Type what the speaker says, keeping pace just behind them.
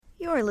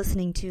You're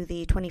listening to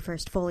the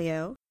 21st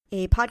Folio,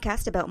 a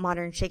podcast about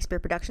modern Shakespeare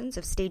productions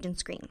of stage and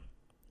screen.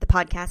 The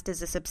podcast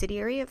is a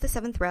subsidiary of The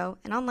Seventh Row,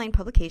 an online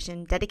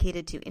publication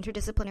dedicated to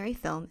interdisciplinary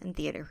film and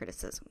theater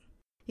criticism.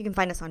 You can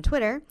find us on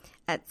Twitter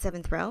at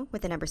 7th Row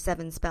with the number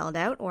 7 spelled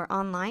out, or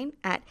online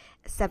at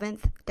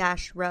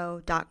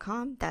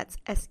 7th-row.com. That's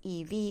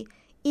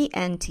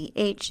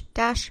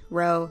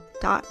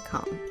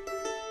SEVENTH-row.com.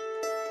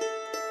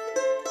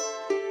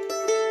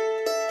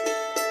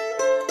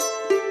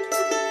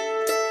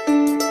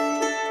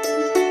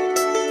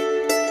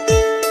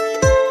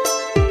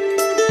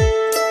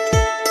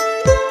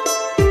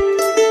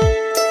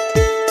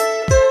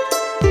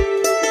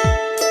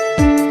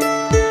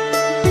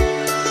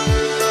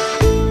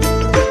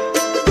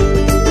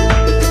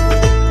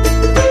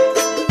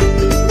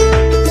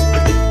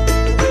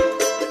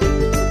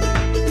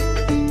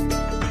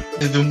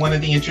 One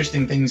of the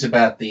interesting things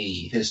about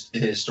the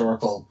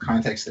historical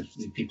context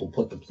that people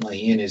put the play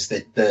in is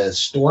that the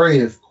story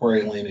of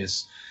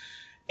Coriolanus,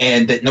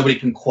 and that nobody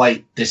can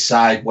quite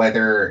decide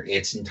whether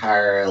it's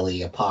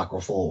entirely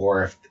apocryphal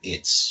or if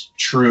it's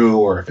true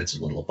or if it's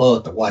a little of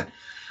both or what,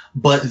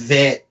 but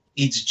that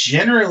it's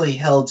generally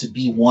held to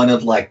be one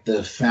of like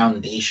the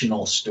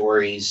foundational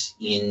stories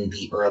in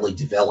the early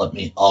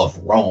development of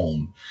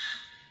Rome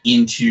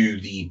into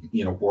the,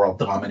 world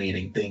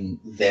dominating thing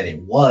that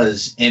it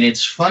was. And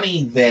it's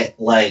funny that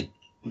like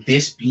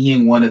this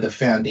being one of the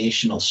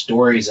foundational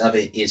stories of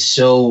it is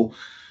so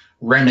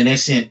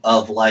reminiscent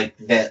of like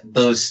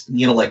those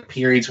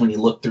periods when you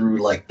look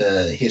through like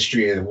the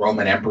history of the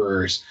Roman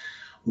emperors,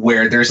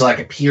 where there's like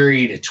a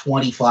period of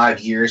 25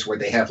 years where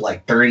they have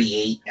like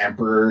 38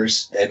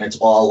 emperors, and it's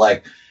all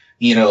like,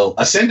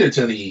 ascended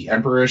to the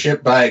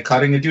emperorship by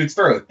cutting a dude's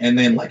throat. And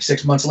then like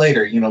 6 months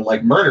later,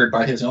 murdered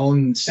by his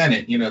own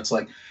Senate, it's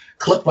like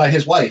clipped by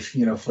his wife,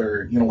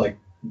 for,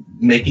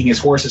 making his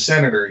horse a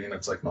senator,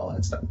 it's like all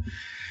that stuff.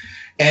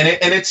 And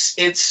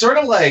it's sort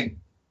of like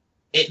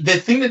the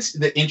thing that's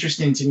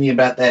interesting to me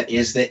about that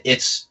is that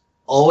it's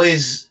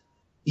always,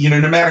 no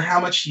matter how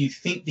much you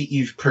think that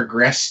you've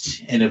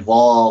progressed and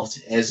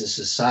evolved as a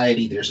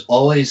society, there's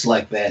always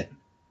like that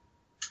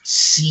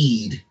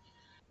seed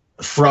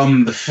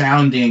from the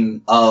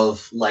founding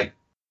of like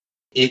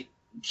it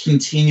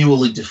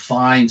continually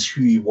defines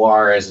who you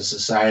are as a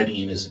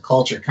society and as a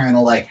culture, kind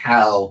of like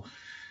how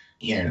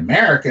here in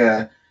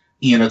America,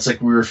 it's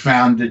like we were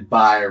founded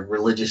by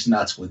religious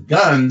nuts with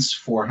guns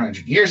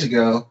 400 years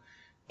ago,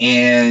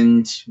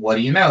 and what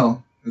do you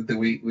know?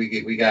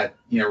 We got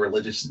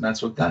religious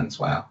nuts with guns.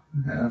 Wow,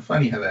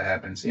 funny how that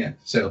happens. Yeah.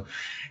 So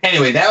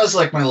anyway, that was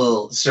like my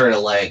little sort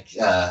of like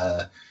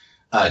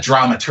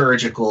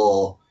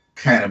dramaturgical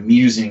kind of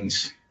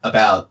musings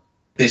about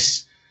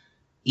this,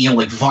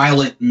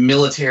 violent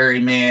military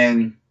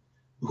man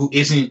who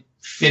isn't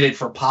fitted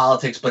for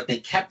politics, but they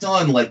kept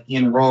on like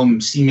in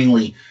Rome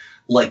seemingly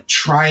like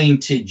trying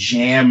to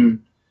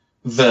jam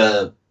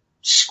the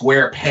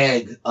square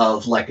peg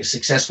of like a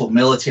successful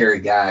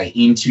military guy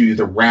into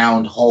the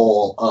round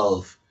hole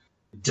of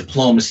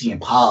diplomacy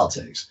and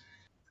politics.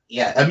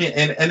 Yeah. I mean,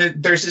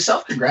 and there's a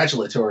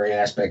self-congratulatory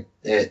aspect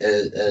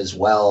as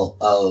well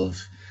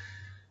of,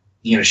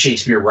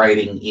 Shakespeare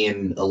writing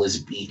in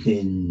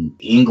Elizabethan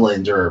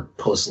England or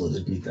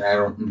post-Elizabethan. I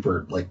don't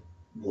remember, like,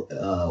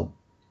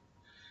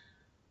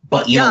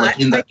 but like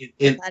in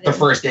the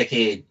first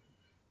decade,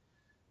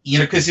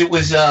 because it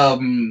was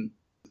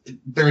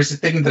there was a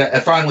thing that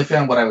I finally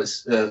found what I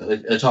was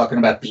talking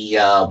about, the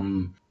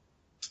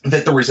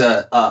that there was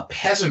a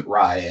peasant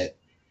riot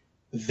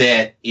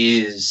that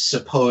is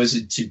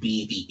supposed to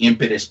be the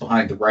impetus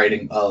behind the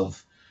writing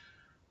of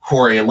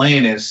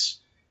Coriolanus,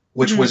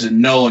 which was a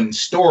known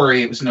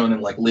story. It was known in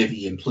like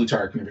Livy and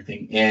Plutarch and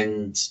everything.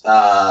 And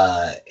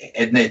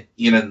that,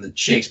 the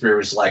Shakespeare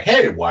was like,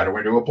 hey, why don't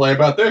we do a play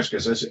about this?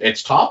 Because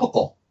it's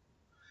topical.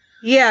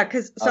 Yeah,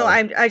 because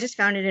I just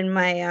found it in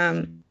my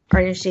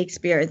Art of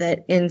Shakespeare that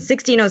in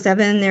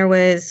 1607 there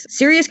was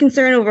serious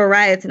concern over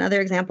riots and other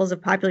examples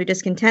of popular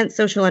discontent,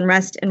 social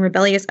unrest, and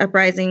rebellious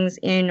uprisings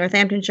in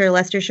Northamptonshire,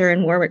 Leicestershire,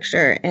 and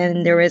Warwickshire.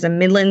 And there was a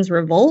Midlands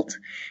revolt.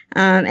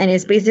 And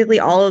it's basically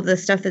all of the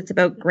stuff that's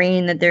about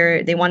grain, that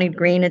they wanted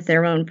grain at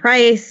their own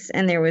price,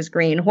 and there was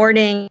grain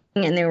hoarding,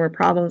 and there were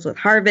problems with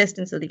harvest,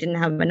 and so they didn't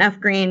have enough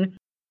grain,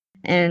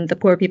 and the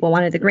poor people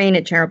wanted the grain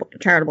at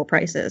charitable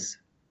prices.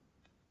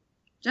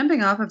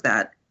 Jumping off of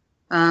that,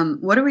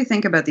 what do we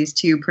think about these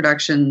two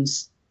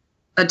productions'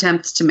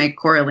 attempts to make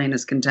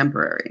Coriolanus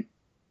contemporary?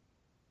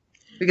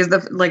 Because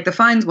the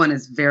Fiennes one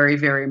is very,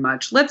 very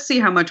much, let's see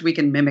how much we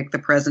can mimic the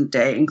present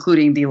day,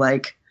 including the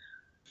like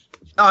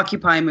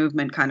Occupy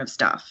movement kind of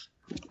stuff.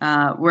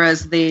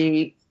 Whereas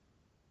the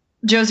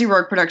Josie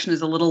Rourke production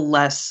is a little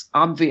less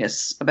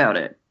obvious about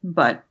it.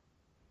 But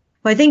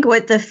I think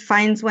what the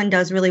Fiennes one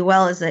does really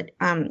well is that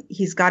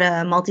he's got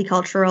a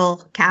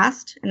multicultural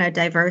cast and a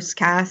diverse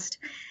cast,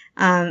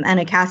 and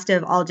a cast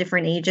of all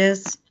different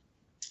ages.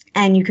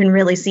 And you can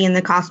really see in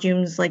the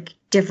costumes like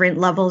different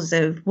levels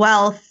of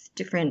wealth,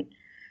 different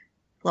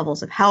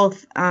levels of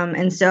health.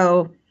 And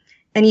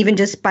even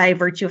just by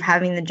virtue of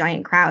having the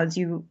giant crowds,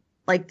 you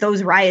like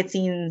those riot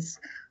scenes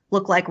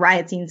look like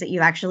riot scenes that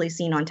you've actually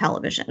seen on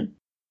television.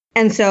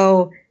 And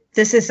so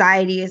the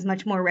society is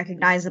much more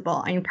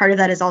recognizable. I mean, part of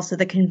that is also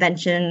the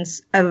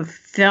conventions of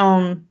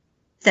film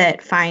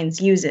that Fiennes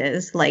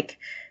uses, like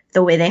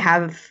the way they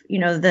have, you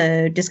know,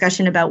 the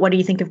discussion about what do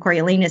you think of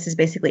Coriolanus is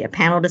basically a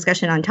panel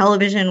discussion on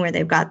television where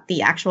they've got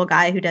the actual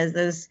guy who does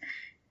those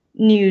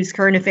news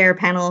current affair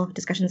panel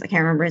discussions. I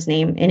can't remember his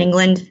name. In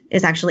England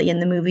is actually in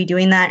the movie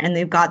doing that. And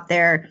they've got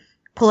their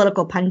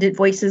political pundit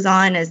voices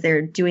on as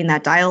they're doing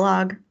that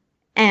dialogue.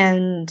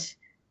 And,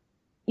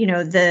 you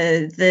know,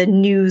 the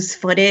news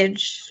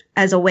footage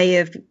as a way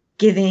of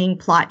giving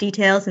plot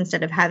details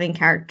instead of having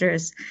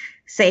characters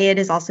say it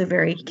is also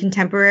very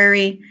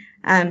contemporary.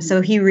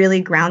 So he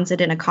really grounds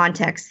it in a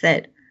context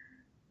that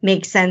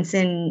makes sense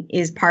and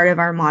is part of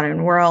our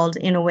modern world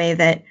in a way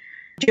that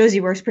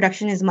Josie Works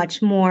production is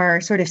much more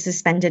sort of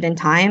suspended in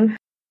time,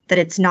 that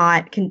it's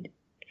not,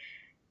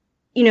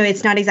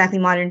 it's not exactly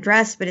modern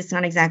dress, but it's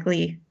not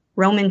exactly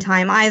Roman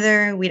time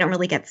either. We don't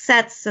really get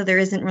sets, so there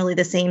isn't really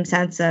the same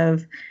sense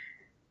of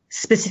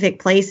specific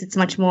place. It's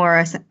much more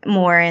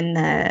in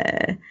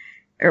the,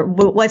 or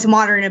what's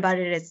modern about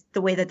it is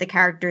the way that the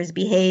characters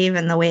behave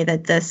and the way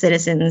that the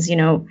citizens, you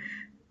know,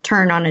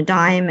 turn on a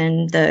dime,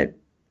 and the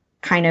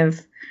kind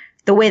of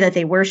the way that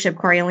they worship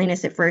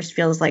Coriolanus at first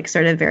feels like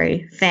sort of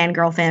very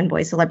fangirl,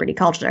 fanboy celebrity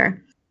culture.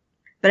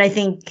 But I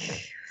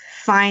think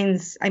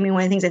Fiennes, I mean,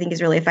 one of the things I think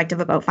is really effective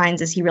about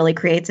Fiennes is he really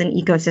creates an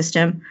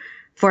ecosystem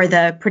for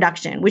the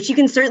production, which you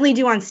can certainly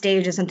do on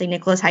stage, is something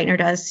Nicholas Heitner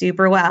does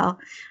super well.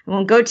 I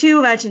won't go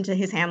too much into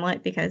his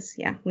Hamlet because,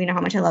 yeah, we know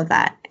how much I love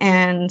that.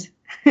 And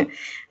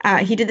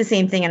he did the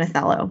same thing in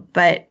Othello,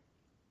 but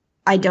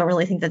I don't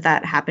really think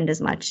that happened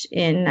as much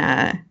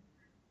in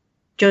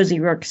Josie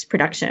Rourke's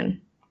production.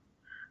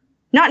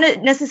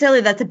 Not necessarily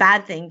that's a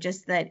bad thing,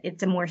 just that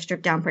it's a more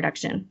stripped down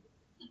production.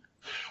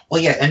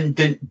 Well, yeah,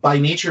 and by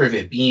nature of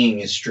it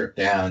being as stripped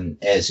down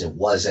as it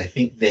was, I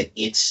think that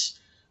it's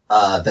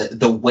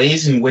the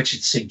ways in which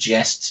it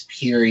suggests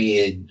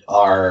period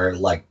are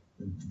like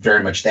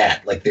very much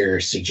that. Like they're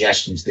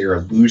suggestions, they're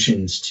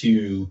allusions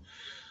to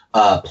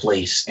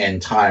place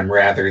and time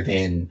rather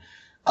than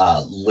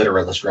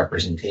literalist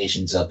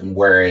representations of them.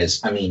 Whereas,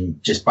 I mean,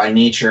 just by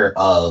nature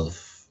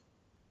of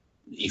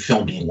a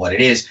film being what it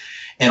is,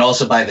 and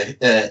also by the,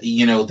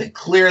 that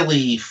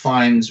clearly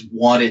Fiennes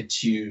wanted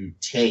to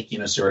take,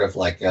 sort of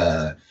like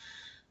a,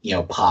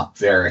 pop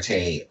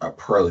verite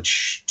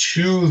approach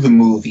to the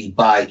movie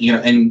by,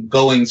 and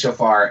going so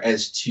far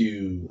as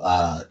to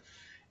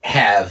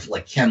have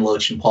like Ken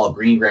Loach and Paul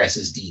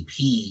Greengrass's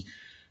DP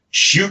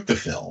shoot the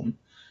film.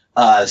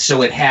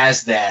 So it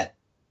has that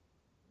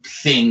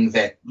thing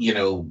that,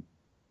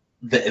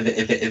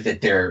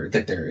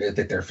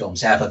 that their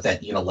films have of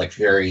that, like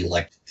very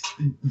like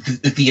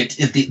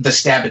the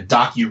stab at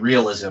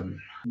docu-realism,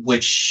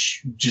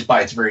 which just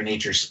by its very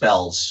nature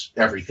spells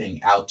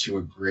everything out to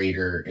a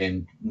greater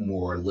and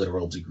more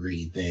literal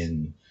degree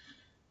than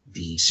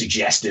the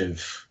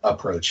suggestive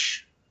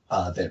approach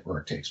that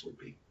Rourke takes would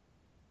be.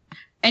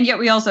 And yet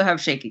we also have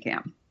shaky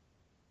cam.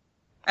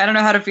 I don't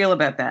know how to feel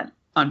about that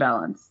on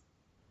balance.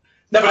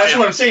 No, but that's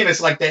what I'm saying. It's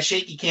like that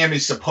shaky cam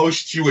is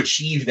supposed to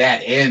achieve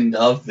that end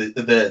of the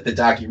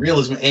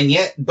docu-realism,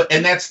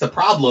 and that's the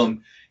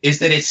problem, is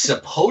that it's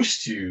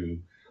supposed to,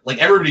 like,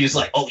 everybody is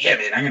like, oh yeah,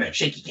 man, I'm gonna have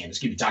shaky cam, it's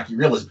gonna be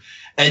docu-realism,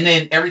 and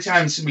then every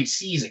time somebody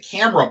sees a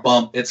camera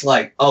bump, it's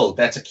like, oh,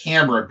 that's a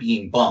camera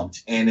being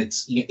bumped, and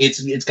it's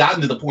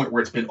gotten to the point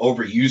where it's been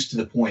overused to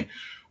the point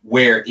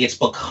where it's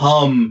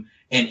become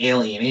an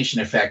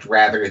alienation effect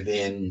rather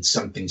than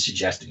something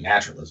suggesting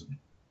naturalism.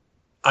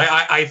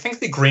 I think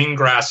the green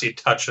grassy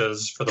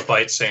touches for the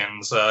fight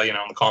scenes,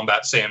 the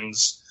combat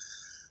scenes,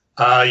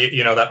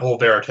 that whole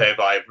verite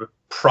vibe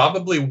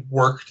probably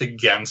worked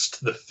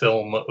against the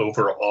film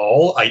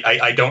overall.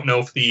 I don't know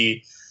if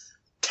the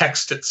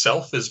text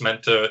itself is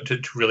meant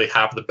to really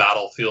have the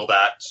battle feel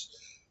that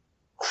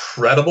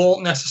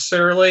credible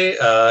necessarily.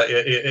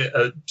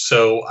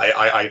 So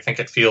I think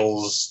it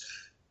feels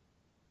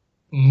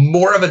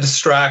more of a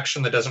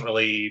distraction that doesn't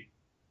really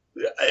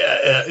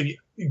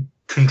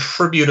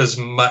contribute as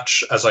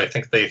much as I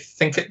think they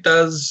think it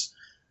does.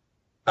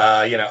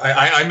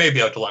 I may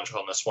be out to lunch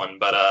on this one,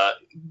 but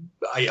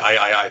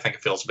I think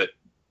it feels a bit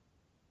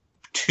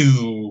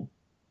too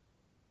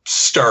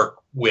stark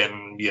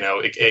when,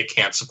 it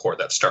can't support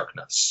that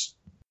starkness.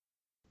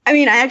 I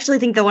mean, I actually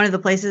think that one of the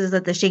places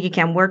that the shaky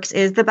cam works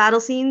is the battle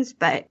scenes,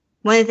 but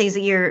one of the things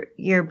that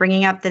you're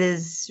bringing up that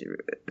is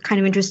kind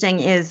of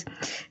interesting is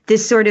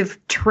this sort of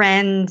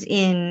trend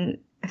in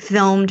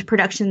filmed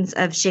productions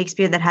of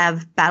Shakespeare that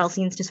have battle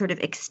scenes to sort of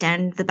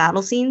extend the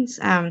battle scenes.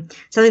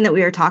 Something that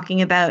we were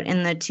talking about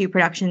in the two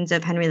productions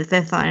of Henry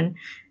V on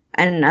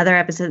another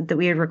episode that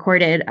we had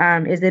recorded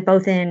is that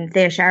both in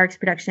Thea Sharrock's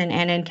production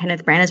and in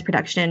Kenneth Branagh's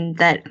production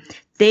that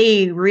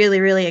they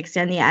really, really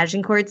extend the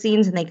Agincourt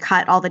scenes, and they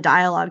cut all the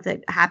dialogue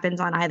that happens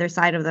on either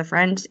side of the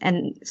front,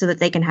 and so that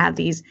they can have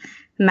these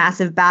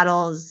massive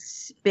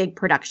battles, big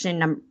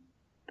production.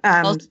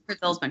 Also for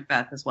Bill's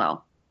Macbeth as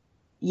well.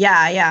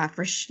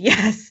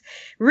 Yes,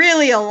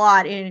 really a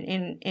lot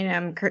in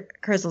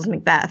Kurzel's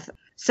Macbeth.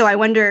 So I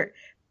wonder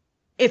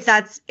if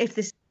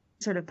this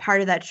sort of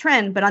part of that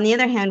trend. But on the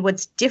other hand,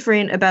 what's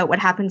different about what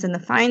happens in the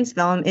Fiennes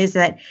film is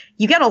that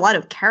you get a lot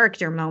of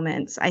character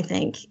moments, I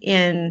think,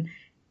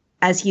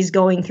 as he's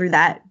going through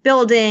that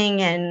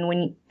building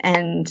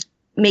and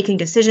making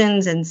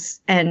decisions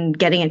and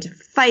getting into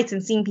fights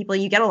and seeing people.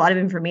 You get a lot of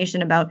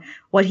information about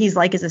what he's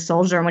like as a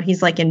soldier and what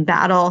he's like in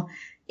battle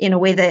in a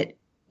way that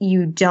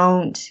you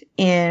don't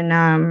in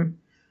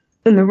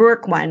the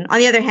Rourke one. On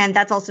the other hand,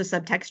 that's also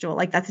subtextual.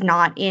 Like, that's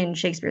not in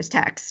Shakespeare's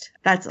text.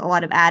 That's a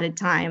lot of added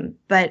time,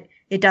 but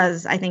it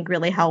does, I think,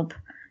 really help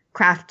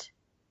craft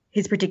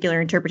his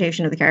particular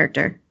interpretation of the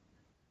character.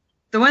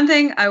 The one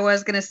thing I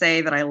was going to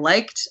say that I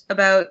liked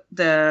about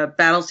the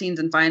battle scenes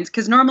in Fiennes,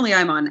 because normally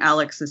I'm on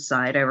Alex's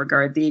side. I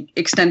regard the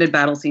extended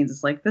battle scenes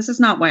as like, this is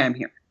not why I'm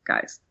here,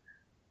 guys.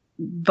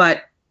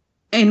 But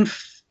in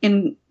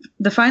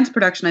the Fiennes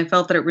production, I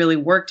felt that it really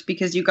worked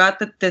because you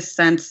got this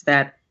sense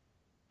that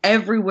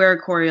everywhere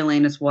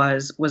Coriolanus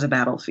was a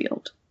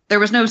battlefield. There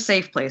was no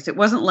safe place. It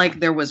wasn't like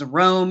there was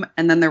Rome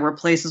and then there were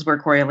places where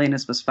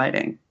Coriolanus was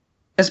fighting.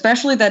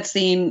 Especially that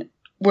scene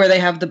where they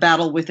have the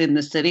battle within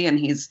the city and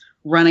he's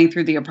running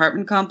through the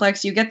apartment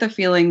complex. You get the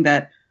feeling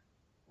that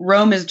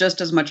Rome is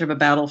just as much of a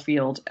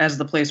battlefield as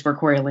the place where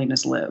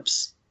Coriolanus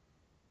lives,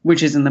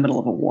 which is in the middle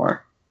of a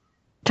war.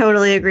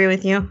 Totally agree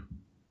with you.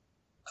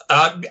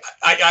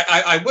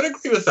 I would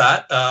agree with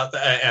that,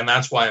 and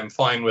that's why I'm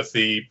fine with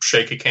the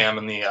shaky cam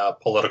and the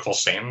political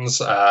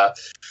scenes. I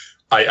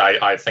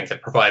think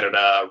it provided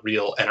a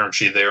real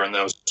energy there in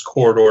those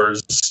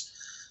corridors.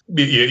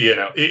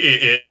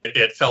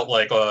 It felt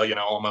like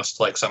almost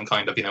like some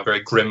kind of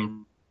very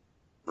grim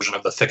version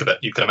of The Thick of It.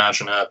 You could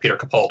imagine Peter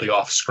Capaldi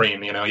off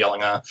screen,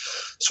 yelling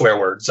swear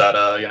words at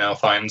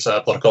Fiennes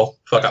political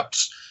fuck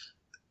ups.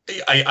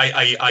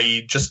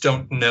 I just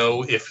don't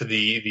know if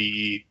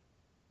the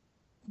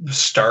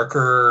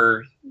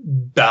starker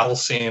battle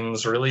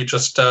scenes really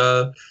just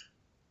sorry,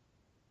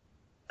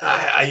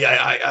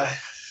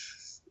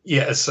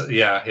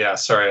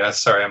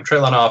 I'm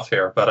trailing off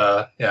here,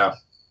 but yeah.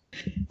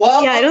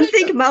 Well, yeah, I don't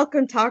think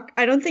Malcolm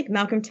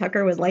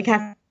Tucker would like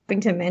having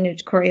to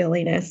manage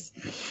Coriolanus.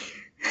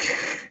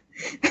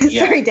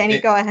 Yeah, sorry, Danny,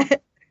 go ahead.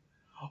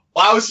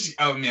 Well, I was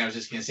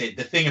just gonna say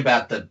the thing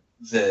about the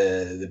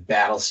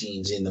battle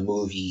scenes in the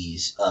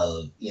movies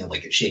of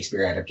like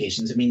Shakespeare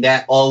adaptations. I mean,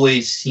 that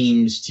always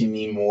seems to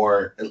me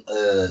more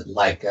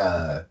like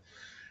a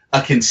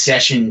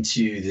concession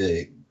to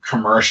the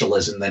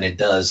commercialism than it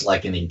does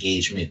like an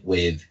engagement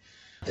with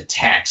the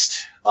text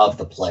of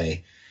the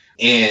play.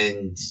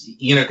 And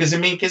because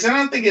I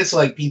don't think it's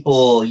like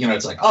people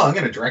it's like, oh, I'm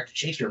gonna direct a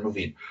Shakespeare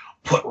movie and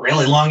put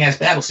really long ass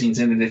battle scenes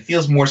in it. It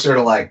feels more sort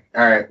of like,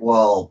 all right,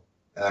 well,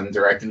 I'm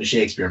directing a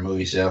Shakespeare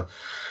movie, so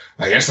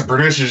I guess the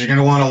producers are going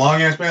to want a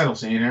long-ass battle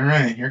scene. All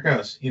right, here it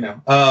goes.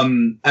 I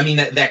mean,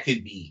 that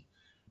could be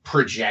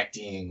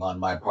projecting on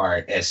my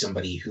part as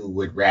somebody who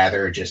would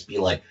rather just be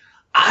like,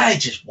 I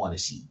just want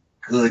to see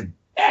good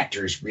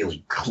actors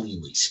really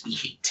cleanly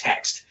speaking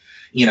text.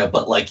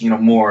 But like,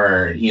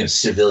 more,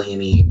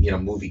 civilian-y,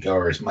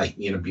 moviegoers might,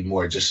 be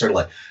more just sort of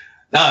like,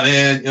 nah,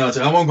 man, it's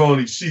like, I won't go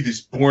and see this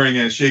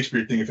boring-ass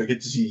Shakespeare thing if I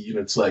get to see,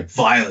 it's like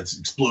violence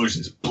and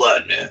explosions of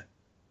blood, man.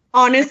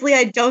 Honestly,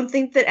 I don't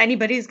think that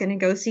anybody's going to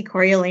go see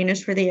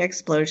Coriolanus for the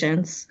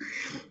explosions.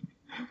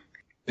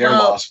 They're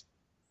lost.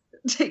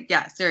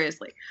 Yeah,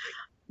 seriously.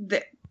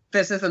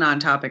 This isn't on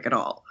topic at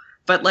all.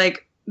 But,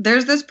 like,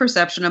 there's this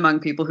perception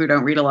among people who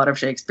don't read a lot of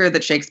Shakespeare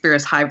that Shakespeare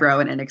is highbrow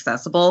and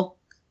inaccessible.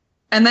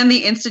 And then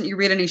the instant you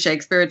read any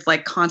Shakespeare, it's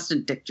like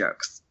constant dick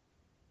jokes.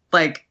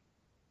 Like...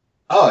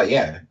 Oh,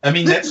 yeah. I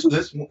mean, that's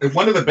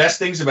one of the best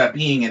things about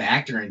being an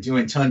actor and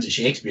doing tons of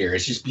Shakespeare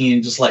is just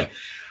being just like,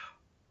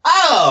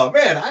 oh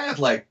man, I have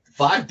like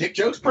 5 dick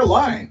jokes per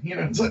line.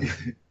 It's like,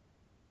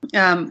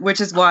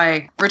 which is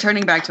why,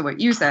 returning back to what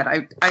you said,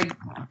 I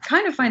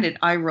kind of find it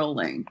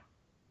eye-rolling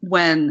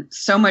when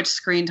so much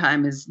screen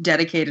time is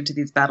dedicated to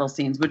these battle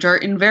scenes, which are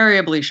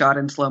invariably shot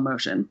in slow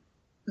motion.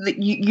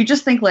 You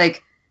just think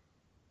like,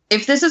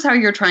 if this is how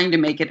you're trying to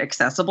make it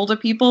accessible to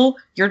people,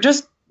 you're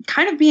just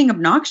kind of being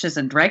obnoxious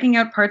and dragging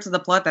out parts of the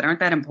plot that aren't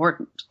that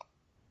important.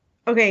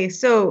 Okay,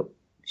 so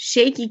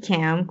shaky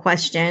cam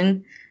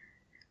question.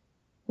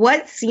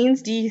 What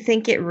scenes do you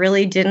think it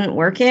really didn't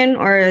work in,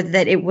 or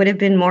that it would have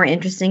been more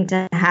interesting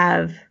to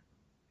have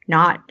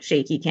not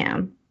shaky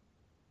cam?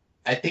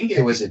 I think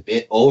it was a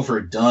bit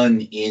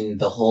overdone in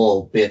the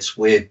whole bits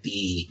with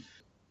the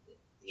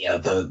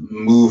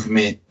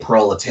movement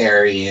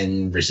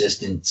proletarian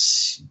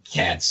resistance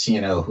cats,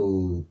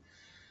 who,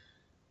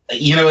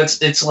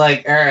 it's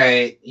like, all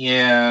right,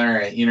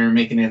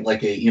 making it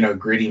like a,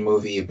 gritty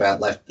movie about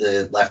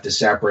leftist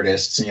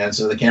separatists,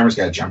 so the camera's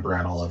got to jump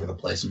around all over the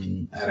place. I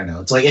mean, I don't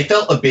know. It's like, it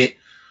felt a bit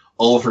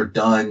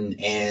overdone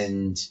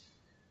and,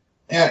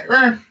 I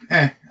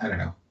don't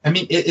know. I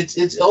mean,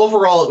 it's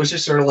overall, it was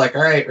just sort of like,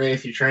 all right, Ray,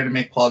 if you're trying to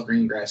make Paul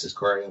Greengrass as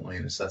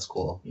Coriolanus, that's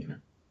cool,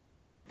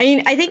 I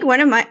mean, I think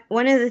one of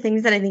the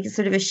things that I think is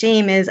sort of a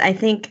shame is I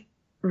think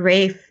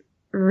Rafe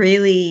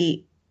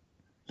really,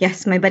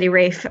 yes, my buddy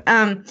Rafe,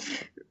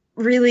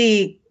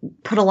 really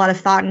put a lot of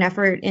thought and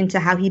effort into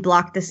how he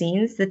blocked the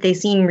scenes, that they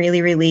seem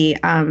really, really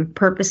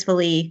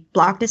purposefully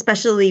blocked,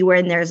 especially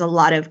when there's a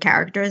lot of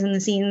characters in the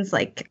scenes,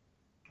 like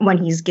when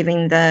he's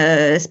giving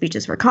the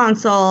speeches for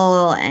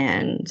consul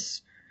and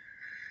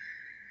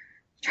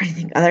trying to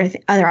think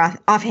other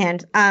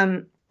offhand.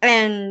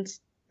 And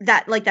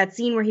that, like, that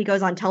scene where he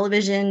goes on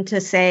television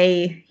to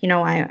say, you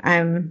know,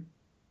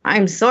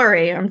 I'm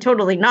sorry. I'm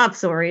totally not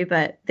sorry,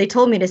 but they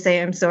told me to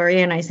say I'm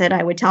sorry, and I said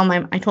I told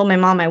my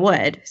mom I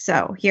would.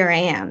 So here I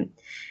am.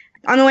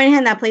 On the one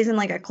hand, that plays in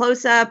like a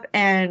close up,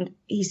 and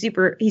he's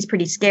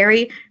pretty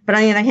scary. But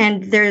on the other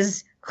hand,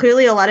 there's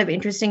clearly a lot of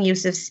interesting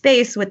use of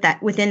space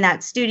within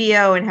that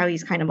studio, and how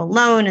he's kind of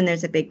alone, and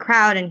there's a big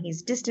crowd, and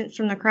he's distant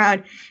from the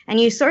crowd,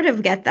 and you sort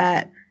of get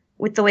that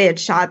with the way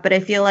it's shot. But I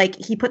feel like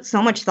he put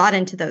so much thought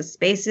into those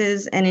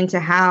spaces and into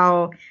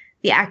how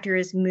the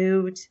actors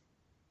moved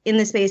in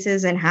the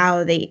spaces and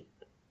how they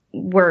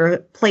were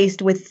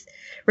placed with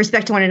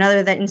respect to one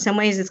another, that in some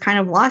ways it's kind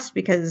of lost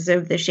because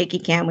of the shaky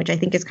cam, which I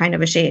think is kind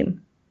of a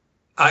shame.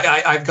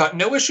 I've got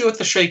no issue with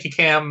the shaky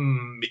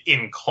cam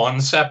in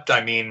concept.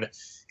 I mean,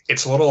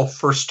 it's a little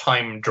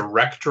first-time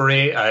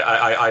directory.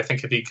 I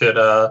think if he could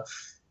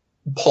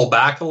pull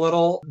back a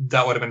little,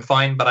 that would have been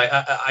fine. But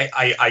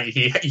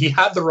he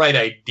had the right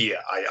idea,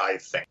 I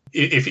think.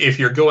 If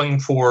you're going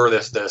for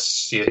this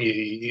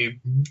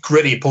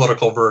gritty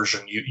political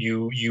version,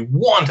 you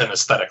want an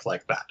aesthetic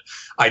like that.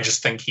 I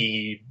just think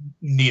he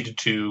needed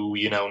to,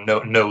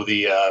 know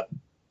the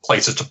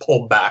places to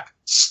pull back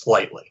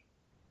slightly.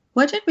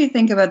 What did we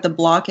think about the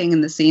blocking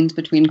in the scenes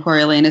between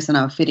Coriolanus and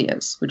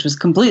Aufidius, which was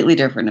completely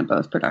different in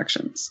both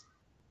productions?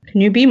 Can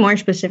you be more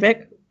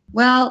specific?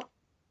 Well,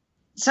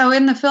 so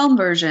in the film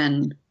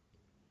version,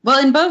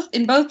 in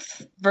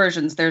both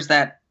versions, there's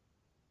that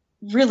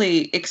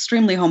really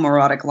extremely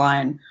homoerotic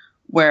line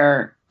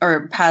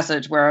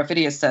passage where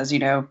Aufidius says,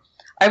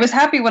 I was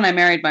happy when I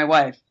married my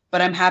wife,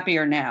 but I'm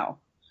happier now,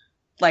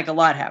 like a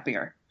lot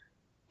happier.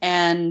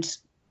 And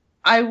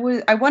I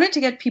wanted to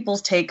get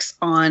people's takes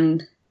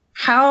on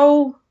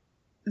how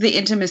the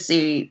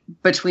intimacy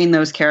between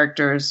those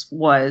characters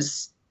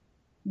was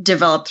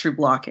developed through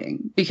blocking,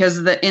 because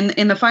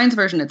in the Fiennes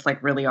version, it's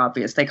like really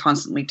obvious. They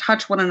constantly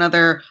touch one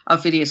another.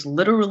 Aufidius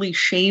literally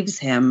shaves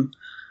him.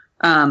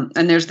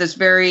 And there's this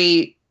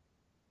very,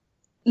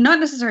 not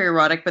necessarily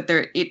erotic, but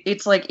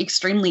it's like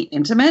extremely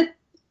intimate.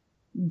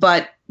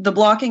 But the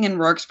blocking in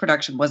Rourke's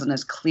production wasn't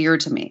as clear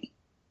to me.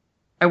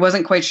 I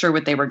wasn't quite sure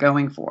what they were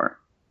going for.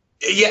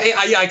 Yeah,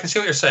 I can see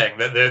what you're saying.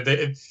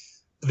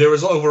 There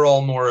was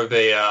overall more of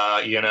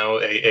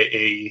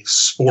a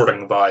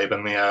sporting vibe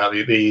in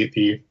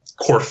the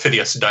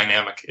Corfidius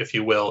dynamic, if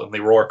you will, in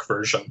the Rourke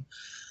version.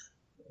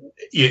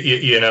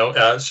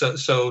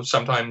 So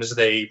sometimes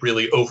they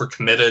really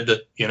overcommitted,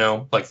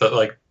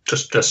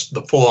 just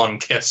the full on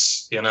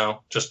kiss,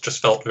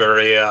 just felt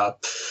very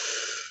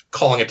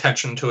calling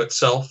attention to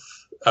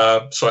itself.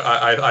 So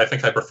I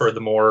think I prefer the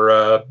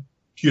more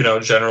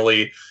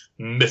generally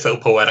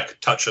mythopoetic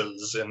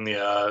touches in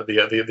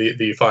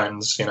the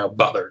Fiennes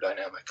Butler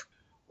dynamic.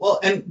 Well,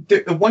 and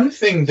the one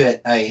thing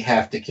that I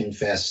have to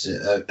confess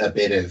a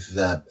bit of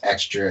the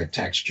extra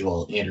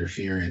textual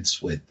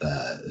interference with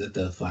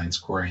the Fiennes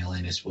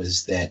Coriolanus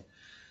was that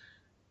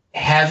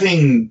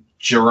having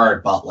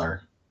Gerard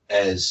Butler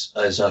as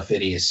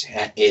Aufidius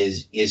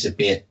is a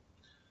bit,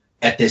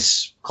 at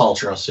this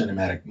cultural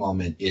cinematic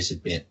moment, is a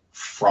bit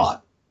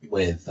fraught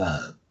with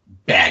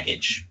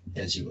baggage,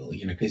 as you will,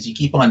 because you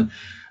keep on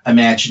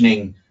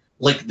imagining,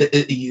 like,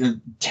 the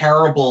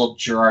terrible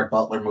Gerard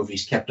Butler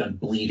movies kept on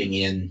bleeding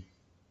in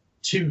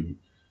to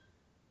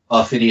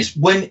Aufidius,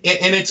 and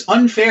it's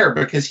unfair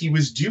because he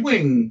was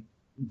doing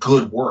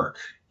good work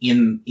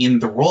in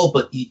the role,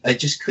 but I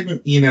just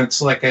couldn't,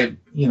 it's like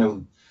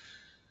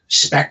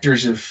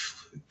specters of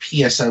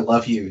P.S. I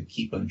love you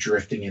keep on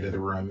drifting into the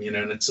room,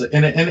 and it's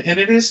an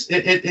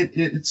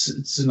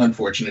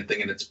unfortunate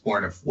thing, and it's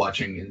born of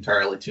watching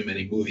entirely too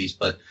many movies,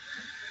 but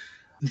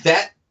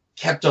that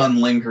kept on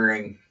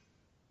lingering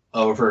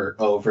over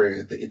the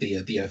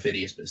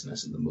Aufidius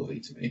business in the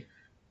movie to me.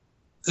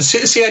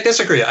 See, I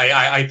disagree.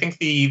 I think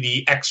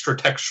the extra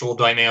textual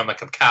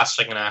dynamic of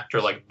casting an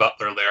actor like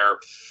Butler there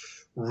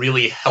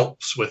really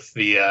helps with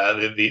the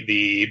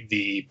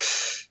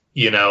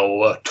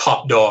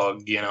top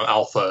dog,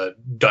 alpha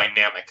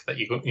dynamic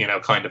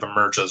that kind of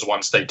emerges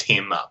once they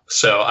team up.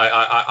 So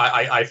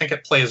I think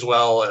it plays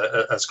well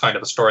as kind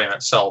of a story in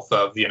itself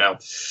of,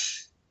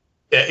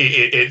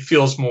 it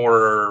feels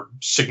more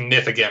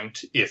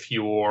significant if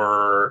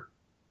you're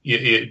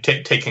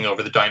taking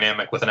over the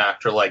dynamic with an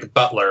actor like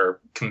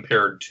Butler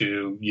compared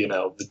to,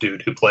 the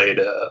dude who played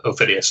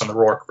Aufidius in the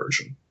Rourke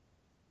version.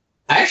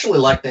 I actually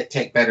like that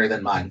take better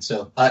than mine,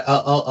 so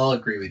I'll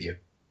agree with you.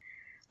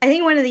 I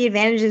think one of the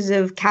advantages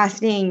of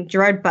casting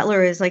Gerard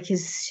Butler is like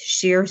his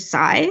sheer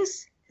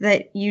size,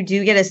 that you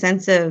do get a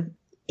sense of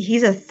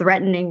he's a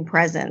threatening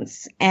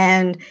presence.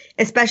 And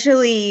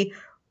especially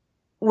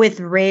with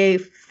Ray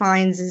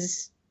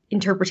Fiennes'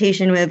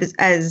 interpretation of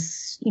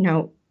as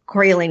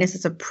Coriolanus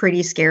is a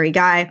pretty scary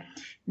guy.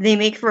 They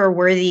make for a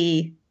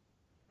worthy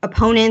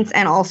opponents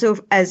and also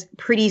as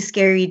pretty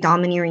scary,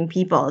 domineering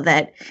people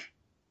that,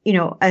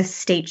 a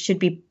state should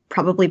be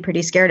probably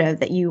pretty scared of,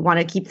 that you want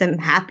to keep them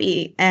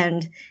happy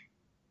and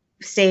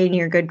stay in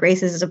your good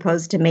graces as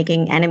opposed to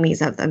making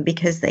enemies of them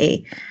because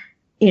they,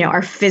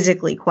 are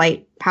physically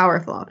quite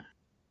powerful.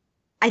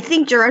 I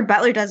think Gerard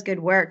Butler does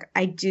good work.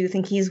 I do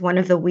think he's one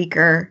of the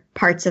weaker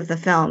parts of the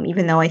film,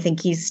 even though I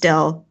think he's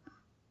still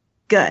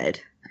good.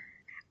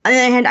 On the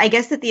other hand, I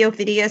guess that the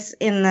Ophidius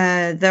in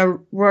the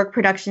Rourke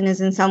production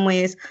is in some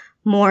ways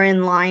more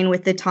in line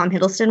with the Tom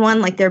Hiddleston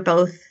one. Like they're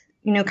both,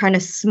 kind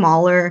of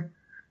smaller,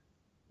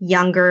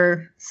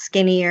 younger,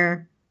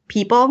 skinnier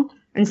people.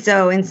 And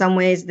so in some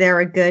ways they're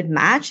a good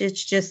match.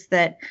 It's just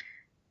that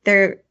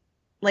they're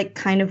like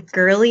kind of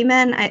girly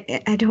men.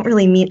 I don't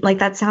really mean like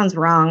that sounds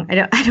wrong.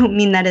 I don't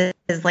mean that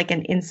as like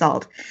an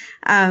insult.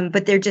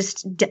 But they're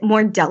just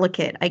more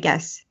delicate, I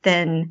guess,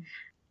 than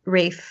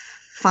Ralph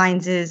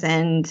Fiennes's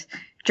and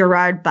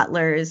Gerard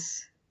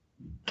Butler's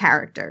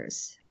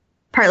characters,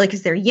 partly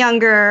because they're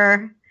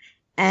younger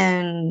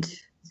and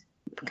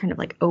kind of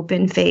like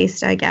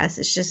open-faced, I guess.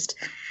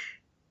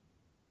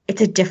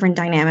 It's a different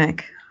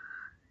dynamic.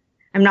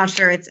 I'm not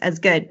sure it's as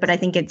good, but I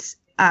think it's,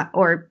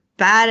 or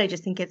bad, I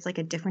just think it's like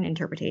a different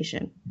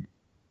interpretation.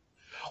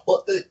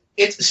 Well,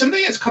 it's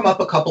something that's come up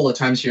a couple of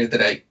times here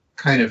that I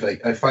kind of,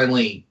 I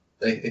finally,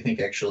 I think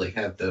actually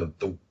have the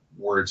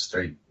words that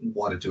I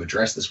wanted to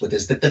address this with,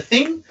 is that the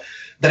thing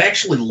that I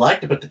actually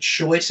liked about the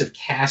choice of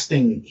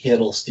casting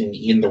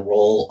Hiddleston in the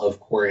role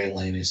of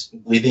Coriolanus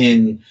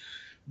within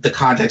the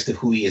context of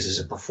who he is as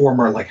a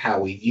performer, like how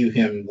we view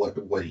him,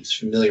 what he's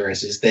familiar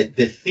as, is that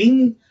the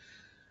thing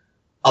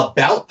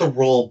about the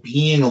role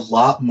being a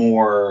lot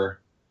more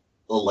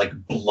like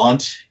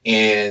blunt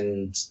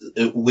and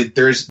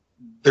there's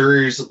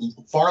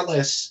far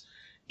less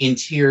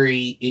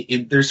interior,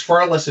 there's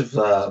far less of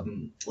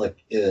an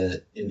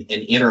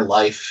inner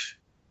life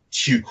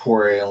to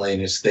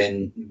Coriolanus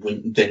than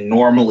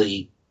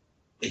normally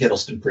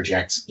Hiddleston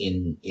projects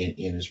in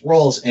his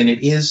roles, and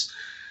it is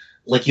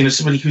like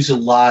somebody who's a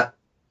lot,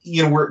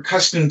 we're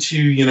accustomed to,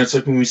 it's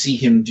like when we see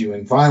him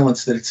doing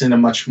violence that it's in a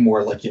much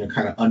more like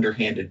kind of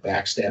underhanded,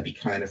 backstabby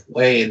kind of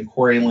way, and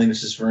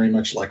Coriolanus is very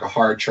much like a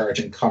hard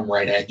charging, come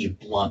right at you,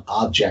 blunt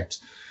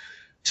object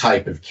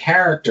type of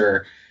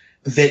character.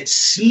 That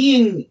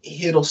seeing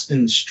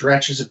Hiddleston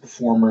stretch as a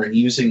performer and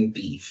using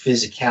the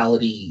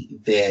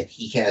physicality that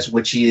he has,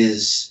 which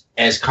is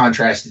as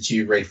contrasted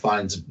to Ralph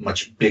Fiennes'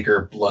 much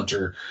bigger,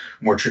 blunter,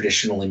 more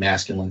traditionally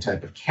masculine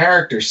type of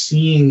character,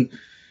 seeing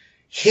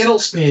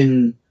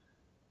Hiddleston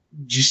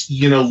just,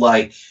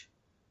 like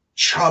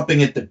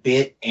chomping at the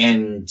bit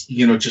and,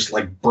 just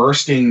like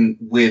bursting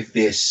with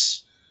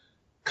this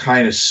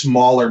kind of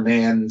smaller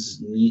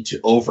man's need to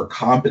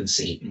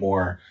overcompensate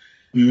more,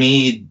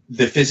 made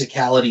the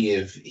physicality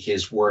of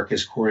his work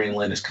as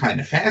Coriolanus kind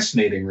of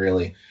fascinating,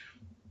 really.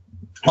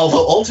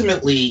 Although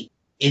ultimately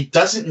it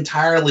doesn't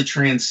entirely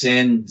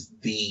transcend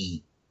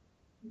the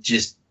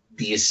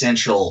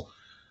essential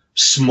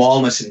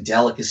smallness and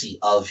delicacy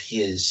of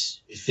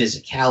his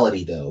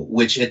physicality, though,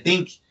 which I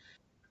think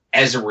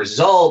as a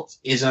result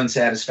is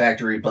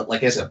unsatisfactory, but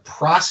like as a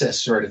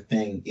process sort of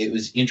thing, it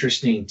was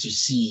interesting to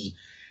see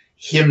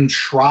him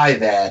try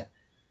that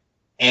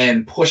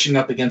and pushing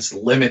up against the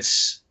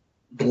limits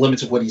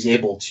of what he's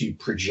able to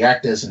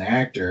project as an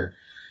actor.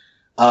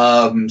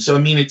 So I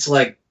mean, it's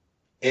like,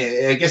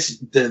 I guess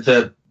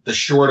the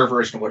shorter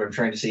version of what I'm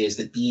trying to say is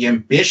that the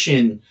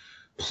ambition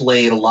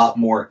played a lot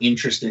more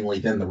interestingly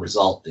than the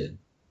result did.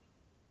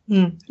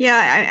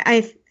 Yeah,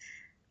 I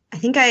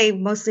think I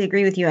mostly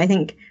agree with you. I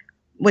think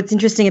what's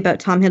interesting about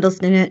Tom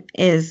Hiddleston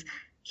is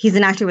he's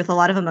an actor with a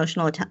lot of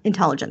emotional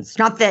intelligence.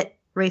 Not that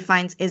Ralph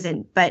Fiennes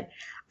isn't, but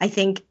I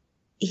think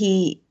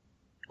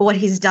what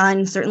he's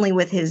done, certainly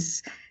with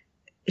his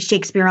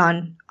Shakespeare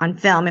on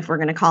film, if we're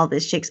going to call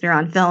this Shakespeare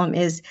on film,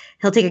 is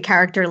he'll take a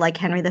character like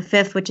Henry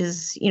V, which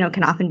is,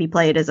 can often be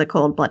played as a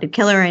cold-blooded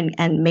killer,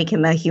 and make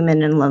him a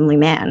human and lonely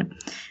man.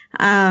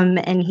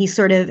 And he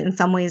sort of, in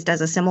some ways,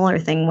 does a similar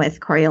thing with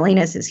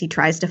Coriolanus, as he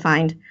tries to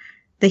find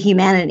the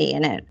humanity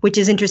in it, which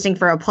is interesting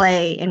for a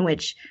play in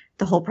which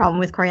the whole problem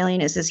with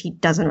Coriolanus is he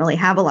doesn't really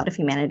have a lot of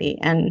humanity,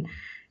 and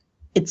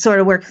it sort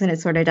of works and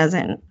it sort of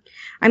doesn't.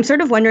 I'm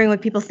sort of wondering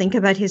what people think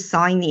about his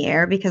sawing the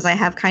air, because I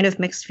have kind of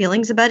mixed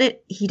feelings about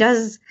it. He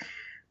does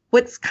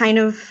what's kind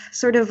of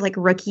sort of like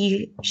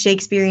rookie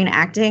Shakespearean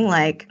acting,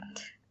 like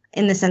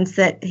in the sense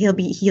that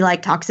he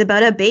like talks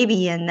about a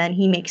baby and then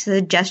he makes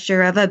the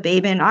gesture of a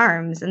babe in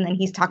arms, and then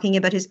he's talking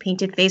about his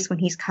painted face when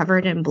he's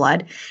covered in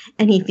blood,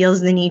 and he feels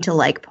the need to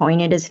like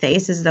point at his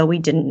face as though we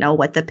didn't know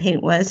what the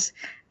paint was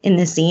in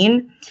the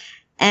scene.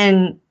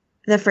 And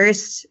at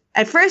first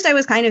I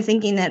was kind of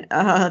thinking that,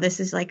 oh,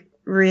 this is like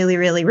really,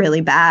 really,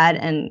 really bad,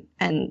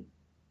 and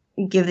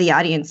give the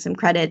audience some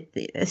credit.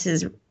 This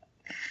is,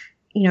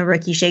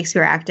 rookie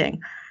Shakespeare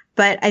acting.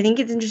 But I think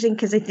it's interesting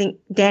because I think,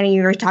 Danny,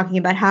 you were talking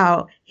about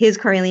how his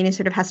Coriolanus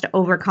sort of has to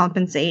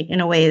overcompensate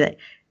in a way that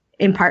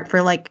in part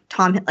for like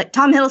Tom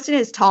Hiddleston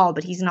is tall,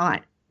 but he's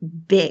not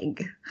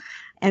big.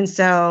 And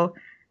so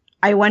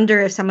I wonder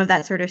if some of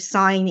that sort of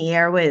sawing the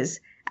air was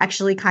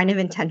actually kind of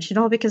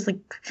intentional, because like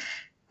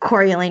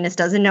Coriolanus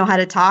doesn't know how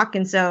to talk.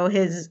 And so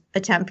his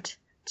attempt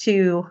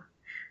to,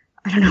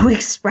 I don't know,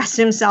 express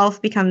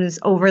himself becomes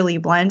overly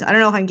blunt. I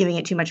don't know if I'm giving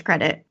it too much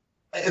credit.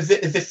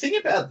 The thing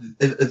about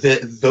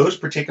those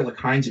particular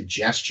kinds of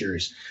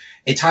gestures,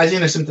 it ties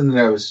into something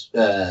that I was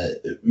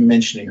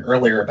mentioning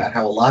earlier about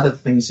how a lot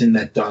of things in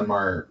that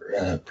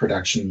Donmar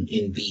production,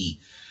 in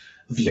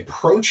the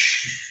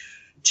approach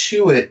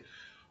to it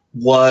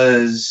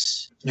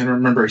was, I don't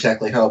remember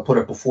exactly how I put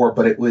it before,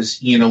 but it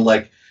was,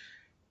 like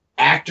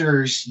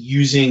actors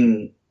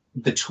using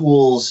the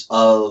tools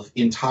of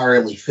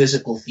entirely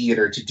physical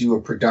theater to do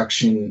a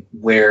production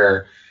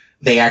where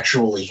they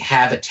actually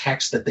have a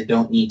text that they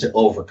don't need to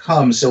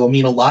overcome. So, I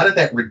mean, a lot of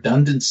that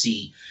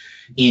redundancy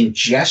in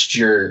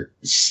gesture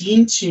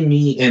seemed to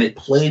me, and it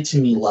played to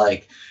me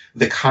like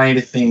the kind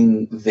of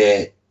thing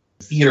that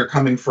theater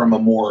coming from a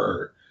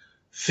more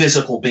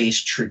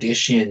physical-based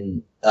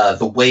tradition,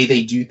 the way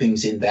they do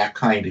things in that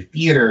kind of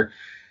theater,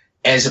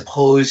 as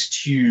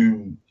opposed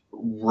to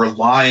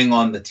relying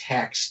on the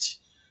text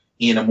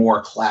in a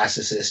more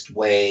classicist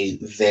way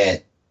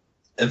that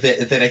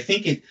I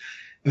think it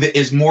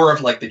is more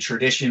of like the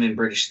tradition in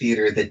British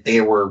theater that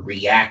they were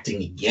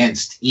reacting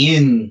against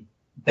in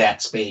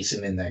that space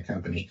and in that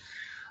company,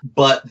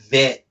 but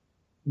that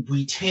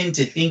we tend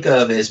to think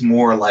of as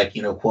more like,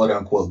 quote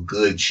unquote,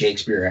 good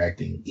Shakespeare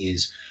acting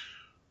is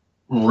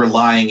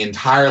relying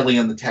entirely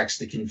on the text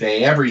to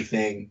convey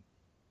everything.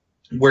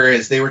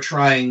 Whereas they were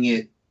trying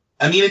it.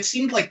 I mean, it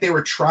seemed like they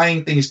were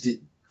trying things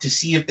to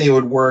see if they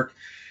would work,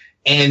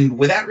 and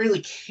without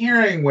really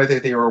caring whether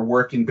they were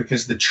working,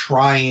 because the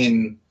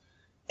trying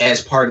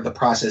as part of the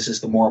process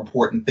is the more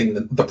important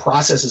thing. The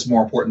process is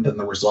more important than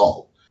the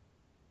result.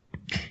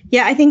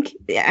 Yeah, I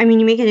mean,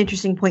 you make an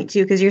interesting point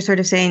too, because you're sort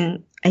of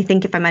saying, I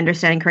think if I'm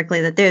understanding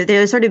correctly, that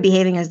they're sort of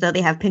behaving as though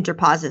they have pinter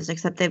pauses,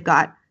 except they've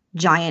got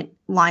giant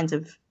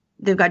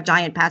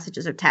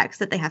passages of text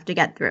that they have to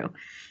get through.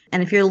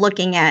 And if you're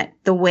looking at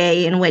the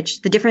way in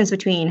which the difference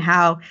between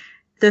how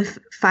the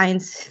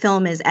Fiennes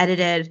film is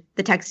edited,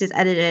 the text is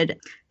edited,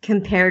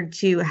 compared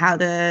to how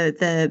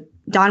the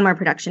Donmar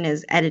production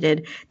is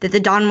edited, that the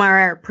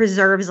Donmar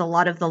preserves a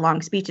lot of the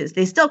long speeches.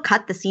 They still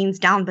cut the scenes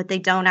down, but they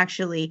don't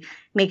actually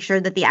make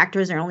sure that the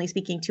actors are only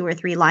speaking 2 or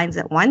 3 lines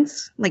at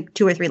once. Like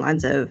 2 or 3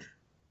 lines of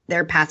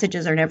their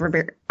passages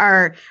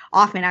are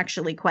often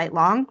actually quite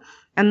long.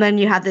 And then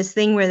you have this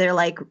thing where they're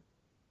like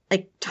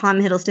Tom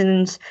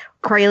Hiddleston's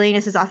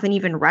Coriolanus is often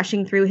even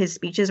rushing through his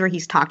speeches where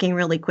he's talking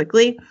really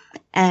quickly.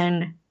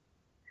 And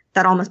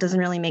that almost doesn't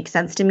really make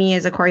sense to me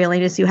as a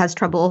Coriolanus who has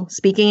trouble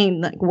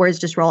speaking. Like, words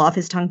just roll off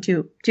his tongue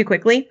too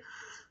quickly.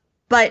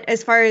 But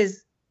as far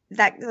as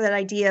that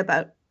idea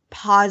about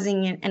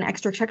pausing and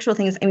extra textual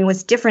things, I mean,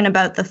 what's different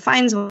about the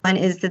Fiennes one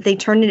is that they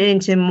turned it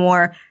into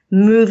more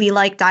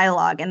movie-like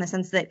dialogue, in the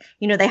sense that,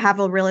 they have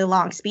a really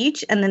long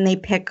speech and then they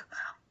pick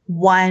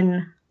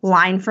one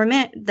line from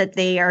it that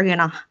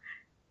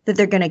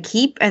they're gonna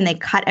keep, and they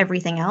cut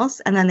everything else,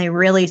 and then they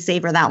really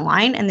savor that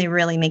line and they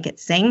really make it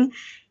sing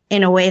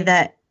in a way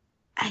that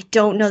I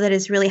don't know that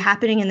is really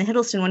happening in the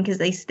Hiddleston one, because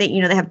they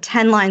have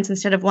 10 lines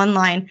instead of 1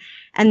 line,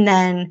 and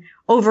then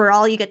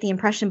overall you get the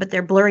impression, but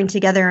they're blurring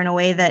together in a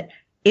way that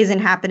isn't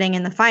happening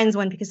in the Fiennes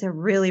one, because they're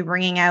really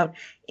bringing out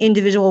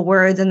individual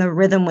words and the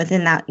rhythm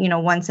within that,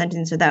 one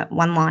sentence or that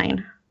 1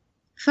 line.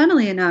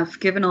 Funnily enough,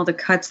 given all the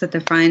cuts that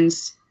the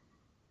Fiennes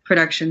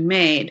production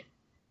made,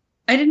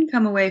 I didn't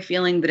come away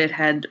feeling that it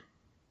had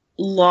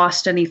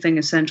lost anything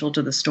essential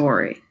to the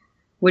story,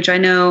 which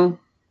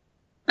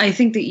I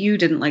think that you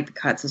didn't like the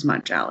cuts as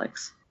much,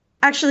 Alex.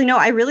 Actually, no,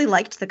 I really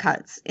liked the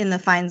cuts in the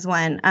Fiennes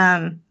one.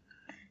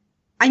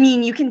 I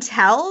mean, you can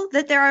tell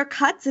that there are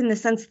cuts in the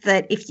sense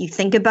that if you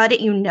think about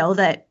it,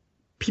 that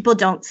people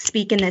don't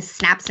speak in this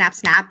snap, snap,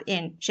 snap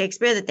in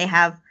Shakespeare, that they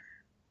have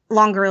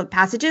longer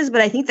passages.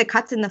 But I think the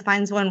cuts in the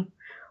Fiennes one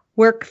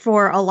work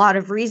for a lot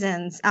of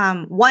reasons.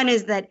 One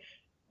is that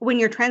when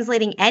you're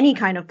translating any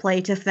kind of play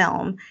to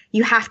film,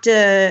 you have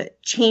to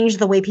change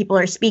the way people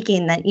are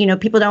speaking, that,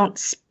 people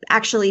don't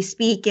actually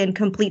speak in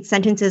complete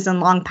sentences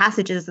and long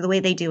passages the way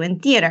they do in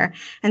theater.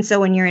 And so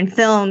when you're in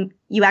film,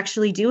 you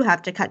actually do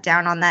have to cut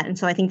down on that. And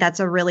so I think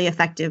that's a really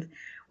effective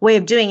way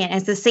of doing it. And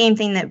it's the same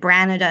thing that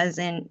Branagh does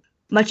in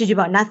Much Ado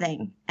About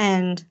Nothing.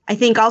 And I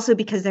think also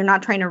because they're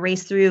not trying to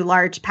race through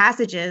large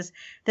passages,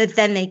 that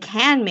then they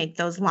can make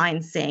those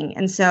lines sing.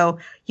 And so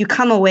you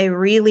come away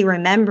really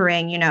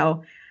remembering,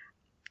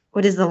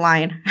 what is the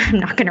line?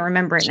 I'm not going to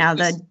remember it now.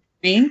 The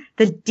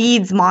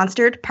deeds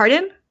monstered.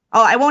 Pardon?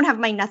 Oh, I won't have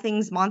my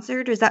nothings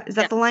monstered. Is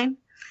that the line?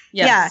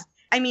 Yes. Yeah.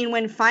 I mean,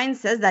 when Fiennes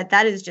says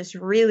that is just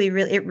really,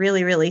 really, it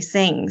really, really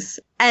sings.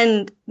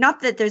 And not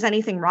that there's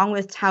anything wrong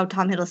with how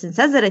Tom Hiddleston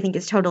says it. I think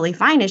it's totally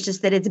fine. It's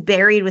just that it's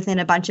buried within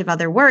a bunch of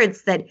other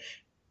words that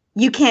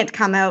you can't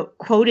come out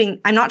quoting.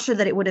 I'm not sure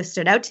that it would have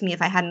stood out to me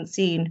if I hadn't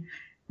seen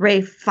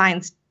Ray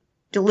Fiennes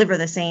deliver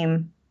the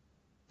same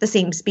the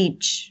same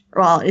speech.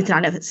 Well, it's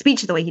not a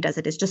speech the way he does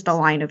it. It's just a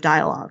line of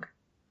dialogue.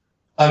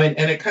 I mean,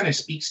 and it kind of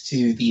speaks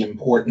to the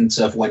importance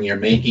of when you're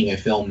making a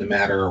film, no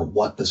matter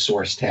what the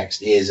source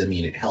text is. I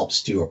mean, it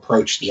helps to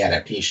approach the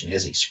adaptation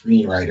as a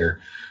screenwriter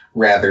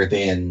rather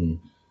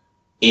than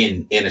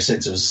in a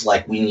sense of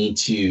like, we need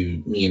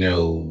to,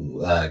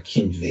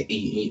 convey,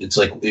 it's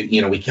like,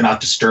 we cannot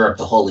disturb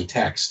the holy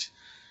text,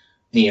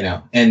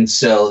 and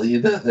so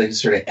the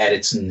sort of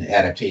edits and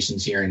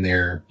adaptations here and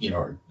there,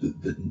 are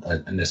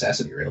a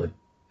necessity, really.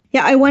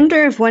 Yeah, I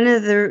wonder if one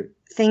of the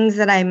things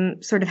that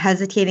I'm sort of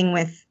hesitating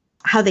with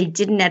how they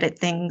didn't edit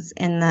things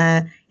in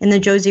the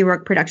Josie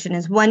Rourke production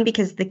is, one,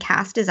 because the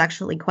cast is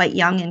actually quite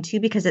young, and two,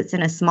 because it's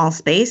in a small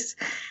space,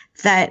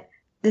 that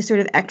the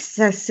sort of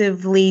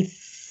excessive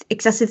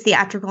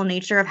theatrical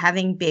nature of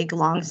having big,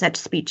 long set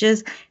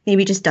speeches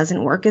maybe just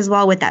doesn't work as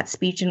well with that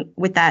speech and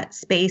with that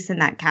space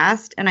and that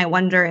cast. And I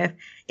wonder if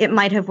it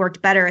might have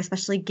worked better,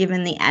 especially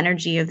given the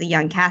energy of the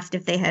young cast,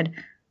 if they had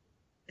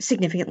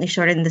significantly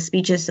shortened the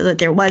speeches so that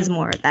there was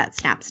more of that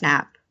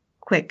snap,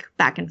 quick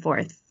back and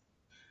forth.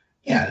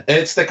 Yeah,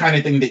 it's the kind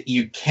of thing that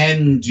you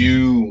can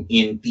do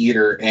in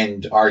theater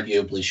and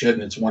arguably should.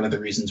 And it's one of the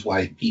reasons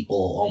why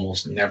people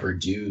almost never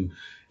do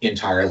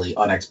entirely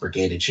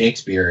unexpurgated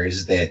Shakespeare,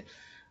 is that,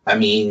 I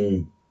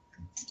mean,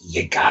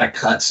 you gotta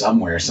cut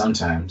somewhere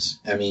sometimes.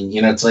 I mean,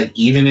 it's like,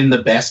 even in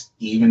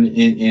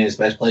his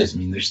best place, I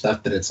mean, there's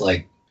stuff that it's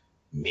like,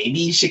 maybe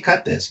you should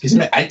cut this. Because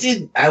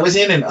I was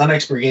in an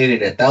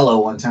unexpurgated Othello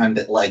one time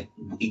that, like,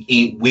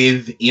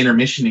 with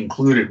intermission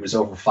included, was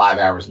over 5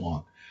 hours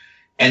long.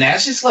 And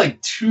that's just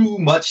like too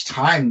much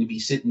time to be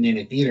sitting in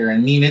a theater. I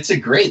mean, it's a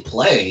great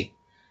play,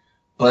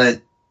 but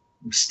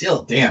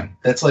still, damn,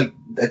 that's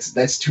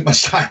too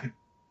much time.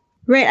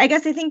 Right. I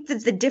guess I think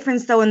that the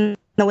difference, though, in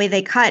the way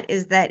they cut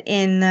is that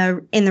in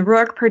the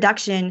Rourke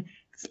production,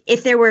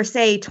 if there were,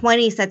 say,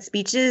 20 set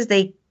speeches,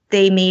 they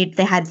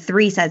had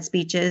 3 set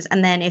speeches.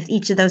 And then if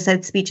each of those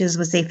set speeches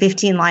was, say,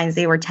 15 lines,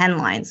 they were 10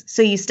 lines.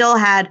 So you still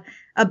had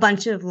a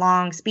bunch of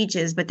long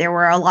speeches, but there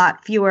were a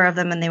lot fewer of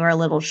them and they were a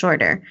little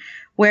shorter.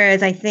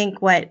 Whereas I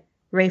think what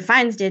Ray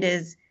Fiennes did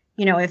is,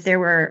 if there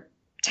were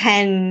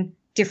 10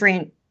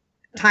 different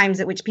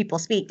times at which people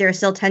speak, there are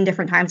still 10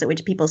 different times at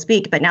which people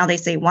speak, but now they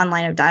say one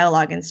line of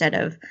dialogue instead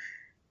of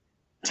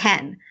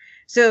 10.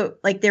 So,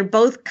 like, they're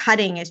both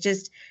cutting. It's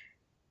just,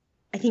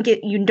 I think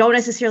you don't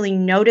necessarily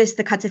notice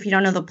the cuts if you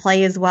don't know the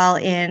play as well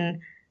in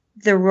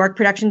the Rourke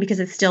production, because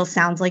it still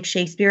sounds like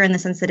Shakespeare in the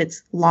sense that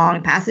it's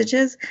long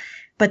passages.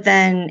 But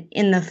then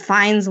in the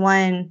Fiennes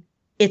one,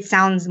 it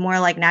sounds more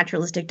like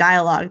naturalistic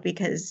dialogue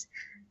because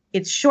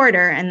it's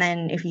shorter. And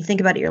then if you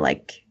think about it, you're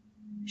like,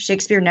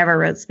 Shakespeare never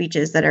wrote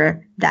speeches that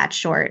are that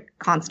short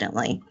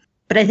constantly.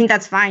 But I think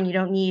that's fine. You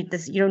don't need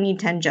this. You don't need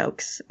 10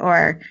 jokes,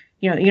 or,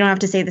 you don't have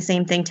to say the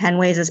same thing 10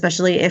 ways,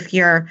 especially if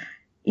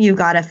you've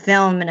got a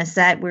film and a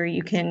set where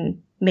you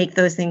can make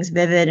those things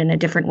vivid in a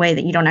different way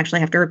that you don't actually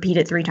have to repeat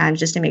it 3 times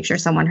just to make sure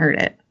someone heard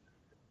it.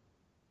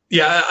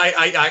 Yeah,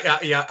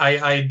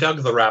 I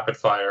dug the rapid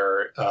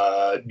fire,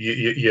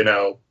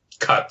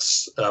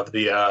 cuts of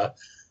the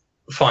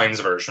Fiennes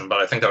version, but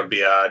I think that would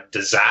be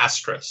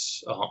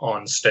disastrous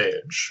on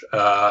stage.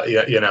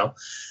 I'm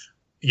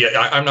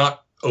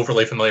not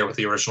overly familiar with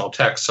the original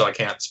text, so I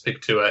can't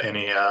speak to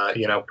any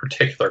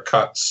particular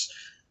cuts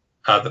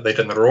that they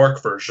did in the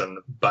Rourke version.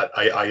 But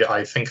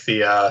I think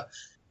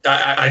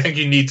I think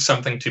you need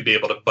something to be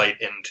able to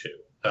bite into,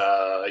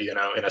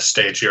 in a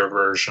stagier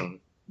version.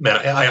 Man,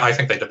 I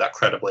think they did that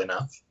credibly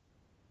enough.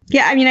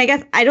 Yeah, I mean, I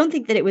guess I don't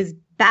think that it was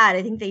bad.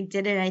 I think they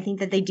did it. I think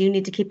that they do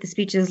need to keep the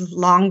speeches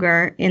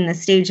longer in the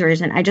stage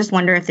version. I just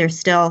wonder if they're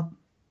still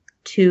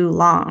too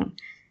long.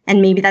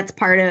 And maybe that's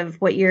part of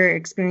what you're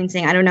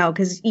experiencing. I don't know,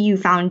 because you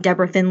found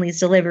Deborah Finley's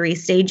delivery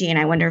stagey, and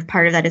I wonder if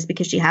part of that is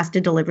because she has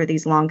to deliver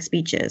these long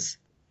speeches.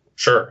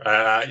 Sure.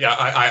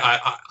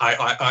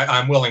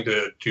 I'm willing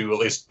to at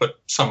least put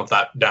some of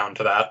that down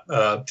to that.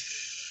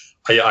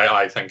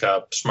 I think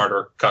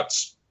smarter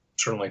cuts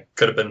certainly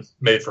could have been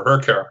made for her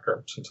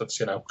character, since it's,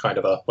 kind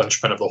of a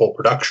linchpin of the whole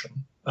production.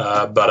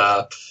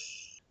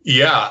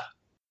 Yeah.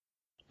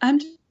 I'm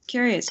just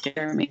curious,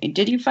 Jeremy,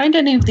 did you find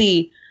any of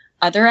the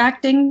other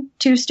acting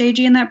too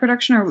stagey in that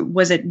production, or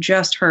was it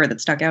just her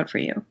that stuck out for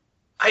you?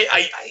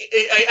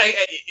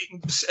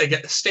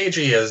 Again,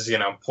 stagey is,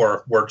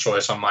 poor word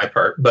choice on my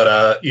part,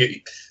 but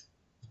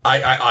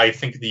I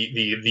think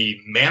the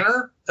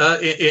manner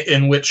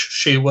in which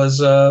she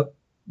was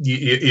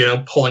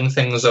pulling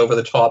things over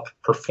the top,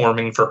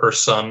 performing for her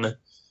son,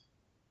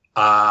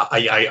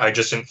 I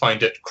just didn't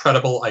find it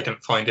credible. I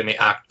didn't find any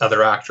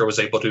other actor was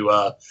able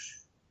to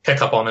pick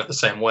up on it the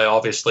same way.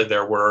 Obviously,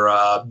 there were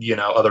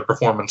other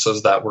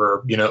performances that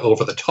were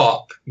over the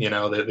top.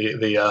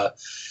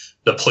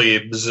 The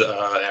plebes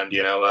and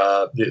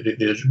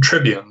the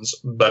tribunes,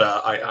 but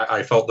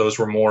I felt those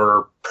were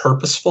more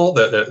purposeful.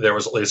 That there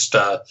was at least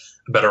a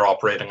better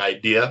operating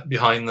idea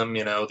behind them.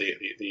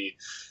 The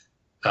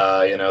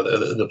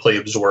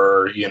plebes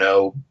were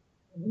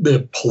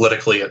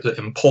politically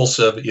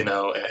impulsive,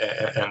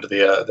 and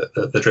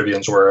the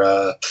tribunes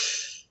were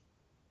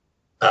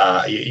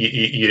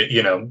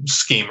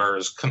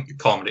schemers,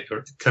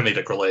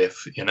 comedic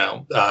relief,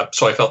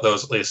 so I felt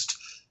those at least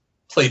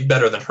played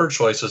better than her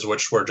choices,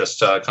 which were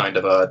just kind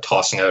of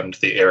tossing out into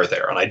the air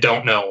there. And I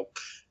don't know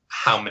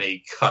how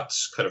many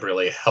cuts could have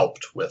really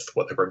helped with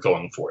what they were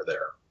going for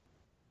there.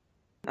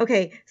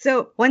 Okay,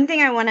 so one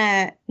thing I want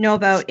to know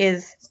about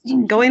is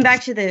going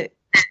back to the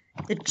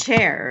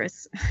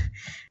chairs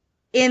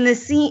in the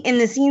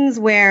scenes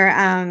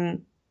where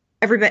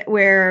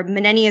where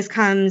Menenius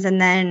comes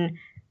and then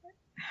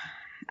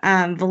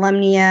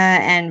Volumnia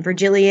and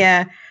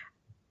Virgilia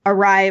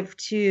arrive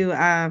to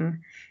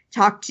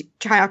talk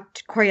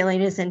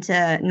Coriolanus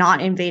into not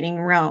invading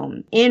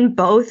Rome. In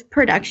both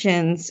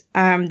productions,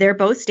 they're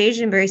both staged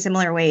in very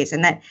similar ways,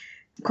 and that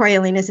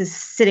Coriolanus is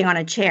sitting on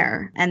a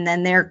chair, and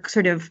then they're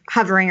sort of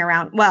hovering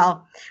around.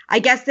 Well, I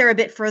guess they're a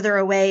bit further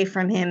away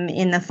from him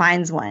in the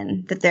Fiennes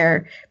one, but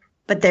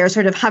they're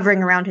sort of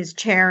hovering around his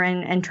chair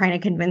and trying to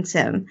convince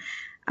him.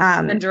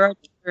 And Gerard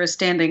is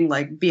standing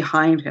like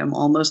behind him,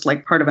 almost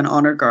like part of an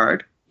honor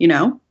guard,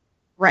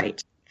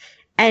 Right.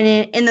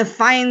 And in the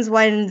Fiennes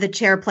one, the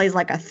chair plays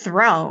like a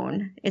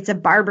throne. It's a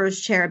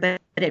barber's chair,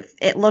 but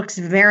it looks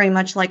very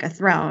much like a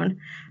throne.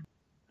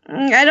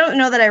 I don't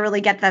know that I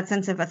really get that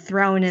sense of a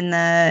throne in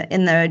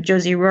the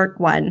Josie Rourke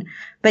one,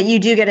 but you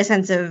do get a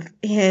sense of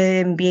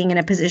him being in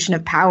a position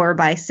of power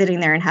by sitting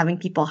there and having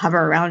people hover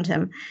around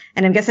him.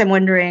 And I guess I'm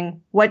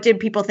wondering, what did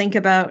people think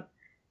about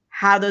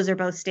how those are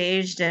both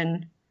staged,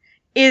 and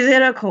is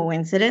it a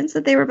coincidence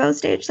that they were both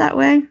staged that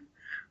way? Are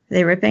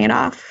they ripping it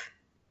off?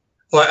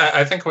 Well,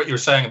 I think what you were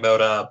saying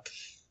about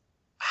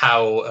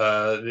how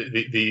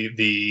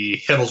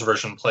the Hiddles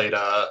version played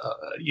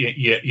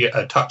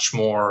a touch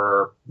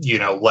more,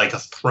 like a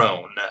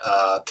throne.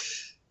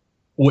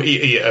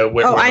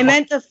 I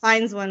meant the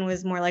Fiennes one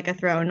was more like a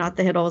throne, not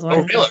the Hiddles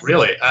one. Oh,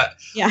 really?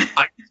 Yeah.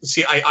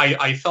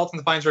 I felt in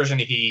the Fiennes version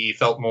he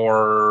felt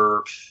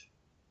more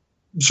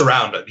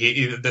surrounded.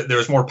 There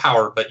was more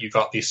power, but you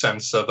got the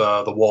sense of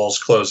the walls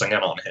closing in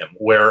on him,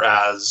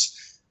 whereas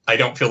I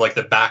don't feel like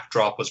the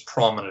backdrop was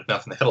prominent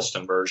enough in the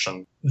Hiddleston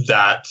version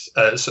that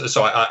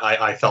so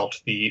I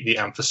felt the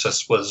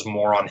emphasis was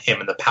more on him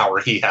and the power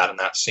he had in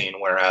that scene,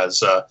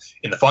 whereas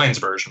in the Fiennes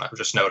version I was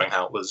just noting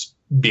how it was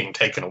being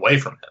taken away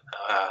from him,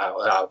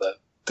 how the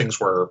things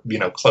were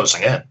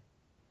closing in.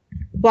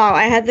 Wow,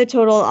 I had the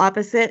total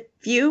opposite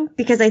view,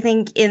 because I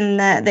think in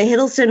the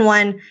Hiddleston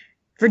one,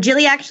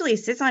 Virgilia actually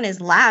sits on his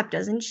lap,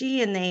 doesn't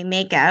she? And they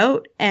make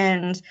out,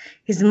 and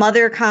his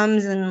mother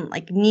comes and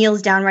like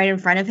kneels down right in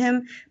front of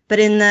him. But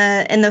in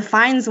the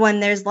Fiennes one,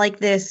 there's like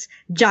this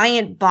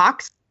giant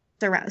box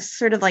around,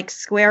 sort of like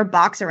square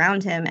box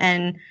around him,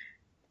 and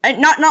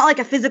not like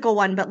a physical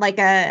one, but like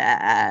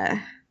an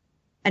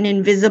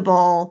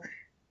invisible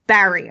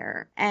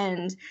barrier.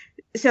 And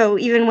so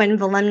even when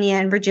Volumnia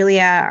and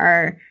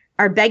Virgilia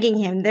are begging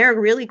him, they're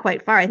really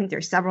quite far. I think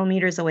they're several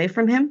meters away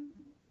from him.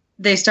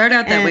 They start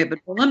out that way, but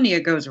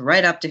Volumnia goes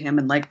right up to him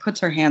and like puts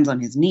her hands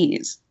on his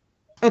knees.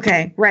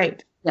 Okay,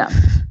 right. Yeah.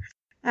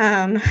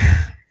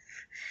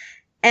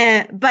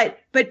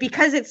 But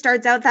because it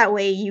starts out that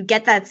way, you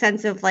get that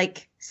sense of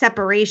like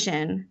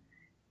separation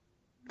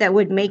that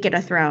would make it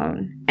a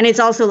throne. And it's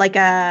also like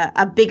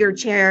a bigger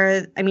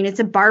chair. I mean, it's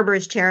a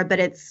barber's chair, but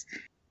it's,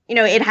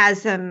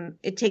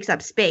 it takes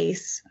up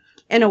space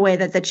in a way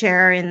that the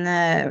chair in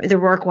the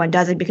Rourke one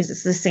doesn't, because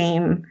it's the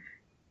same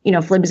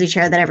flimsy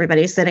chair that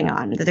everybody's sitting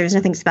on. There's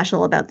nothing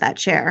special about that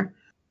chair.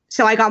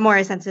 So I got more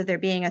a sense of there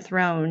being a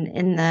throne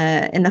in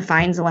the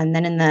Fiennes one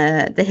than in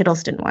the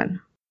Hiddleston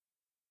one.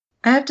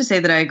 I have to say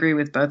that I agree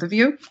with both of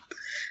you,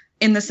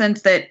 in the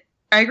sense that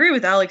I agree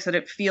with Alex that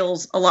it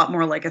feels a lot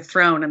more like a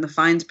throne in the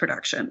Fiennes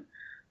production.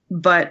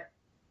 But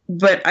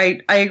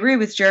I agree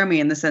with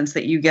Jeremy in the sense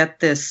that you get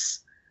the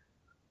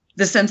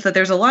sense that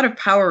there's a lot of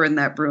power in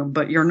that room,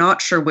 but you're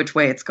not sure which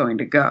way it's going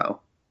to go.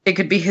 It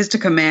could be his to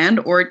command,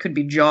 or it could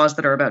be jaws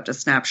that are about to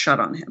snap shut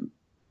on him.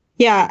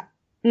 Yeah,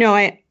 no,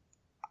 I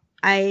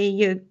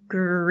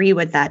agree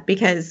with that,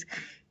 because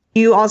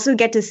you also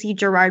get to see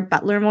Gerard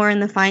Butler more in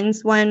the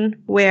Fiennes one,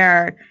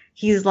 where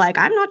he's like,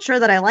 I'm not sure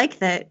that I like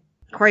that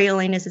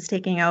Coriolanus is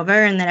taking over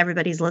and that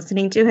everybody's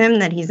listening to him,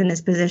 that he's in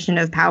this position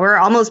of power,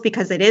 almost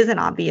because it is an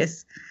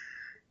obvious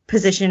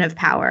position of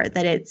power,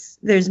 that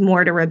there's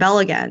more to rebel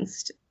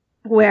against.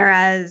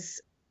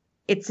 Whereas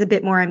it's a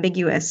bit more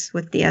ambiguous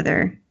with the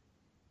other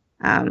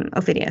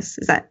Ophidius.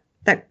 Is that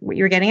what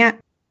you were getting at?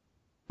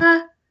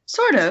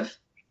 Sort of.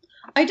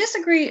 I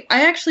disagree.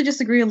 I actually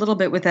disagree a little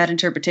bit with that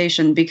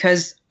interpretation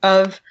because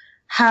of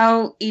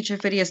how each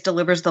Ophidius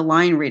delivers the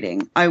line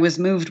reading. I was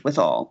moved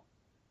withal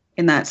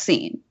in that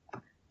scene.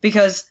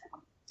 Because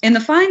in the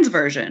Fiennes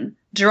version,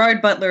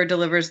 Gerard Butler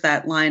delivers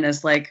that line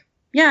as like,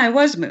 yeah, I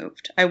was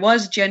moved. I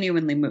was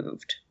genuinely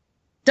moved.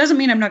 Doesn't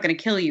mean I'm not going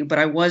to kill you, but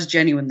I was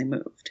genuinely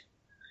moved.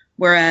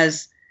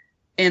 Whereas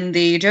in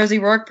the Josie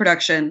Rourke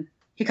production,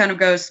 he kind of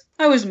goes,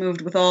 I was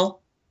moved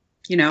withal,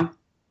 Yeah,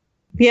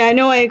 I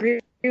know, I agree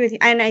with you.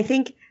 And I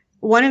think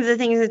one of the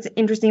things that's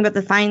interesting about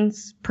the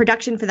Fiennes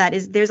production for that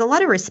is there's a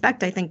lot of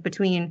respect, I think,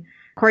 between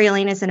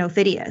Coriolanus and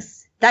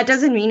Ophidius. that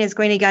doesn't mean it's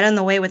going to get in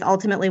the way with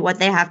ultimately what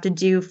they have to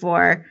do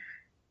for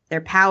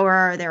their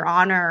power, their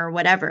honor, or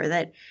whatever.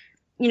 That,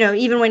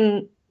 even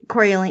when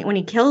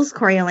he kills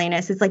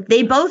Coriolanus, it's like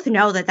they both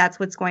know that that's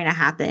what's going to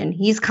happen.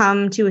 He's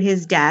come to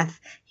his death.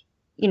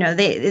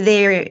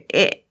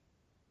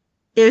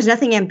 There's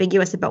nothing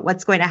ambiguous about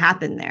what's going to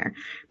happen there,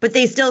 but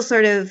they still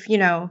sort of,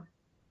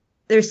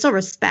 there's still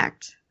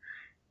respect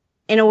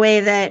in a way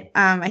that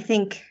I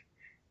think,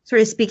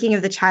 sort of speaking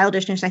of the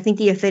childishness, I think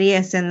the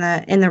Aufidius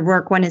in the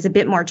Rourke one is a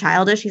bit more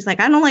childish. He's like,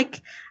 I don't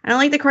like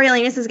that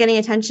Coriolanus is getting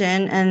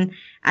attention, and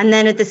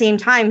then at the same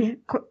time,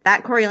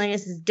 that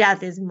Coriolanus's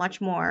death is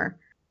much more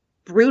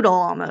brutal,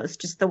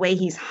 almost just the way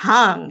he's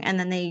hung, and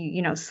then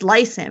they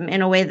slice him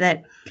in a way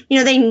that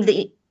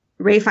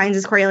Ray finds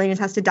his Coriolanus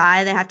has to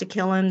die. They have to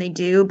kill him. They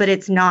do, but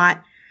it's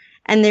not,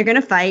 and they're going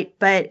to fight,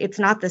 but it's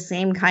not the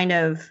same kind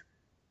of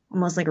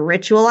almost like a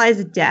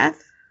ritualized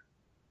death.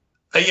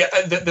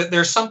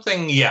 There's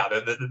something.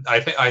 I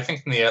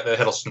think in the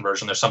Hiddleston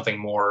version, there's something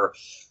more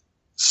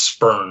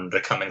spurned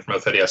coming from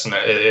Aufidius, and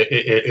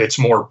it's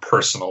more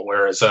personal.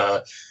 Whereas,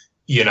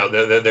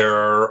 there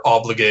are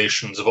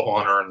obligations of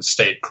honor and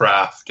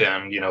statecraft,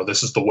 and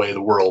this is the way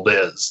the world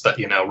is that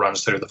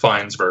runs through the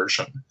Fiennes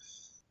version.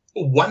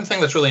 One thing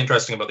that's really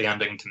interesting about the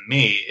ending to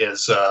me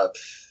is how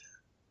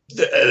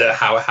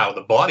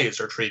the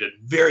bodies are treated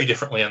very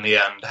differently in the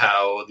end.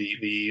 How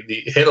the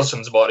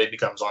Hiddleston's body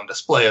becomes on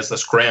display as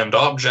this grand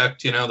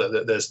object,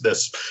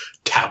 this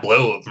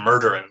tableau of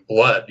murder and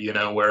blood,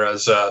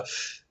 whereas the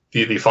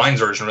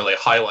Fiennes version really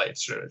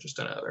highlights just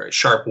in a very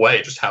sharp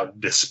way just how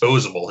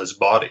disposable his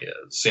body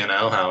is.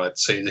 How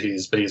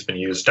he's been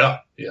used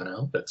up.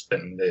 It's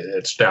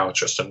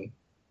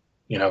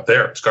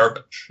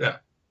garbage. Yeah.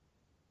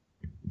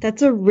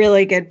 That's a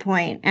really good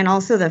point. And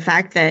also the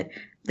fact that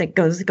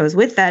goes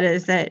with that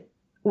is that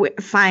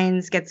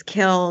Fiennes gets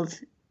killed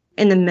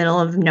in the middle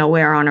of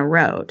nowhere on a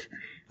road.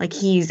 Like,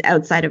 he's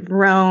outside of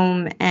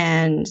Rome,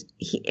 and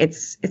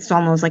it's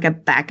almost like a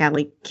back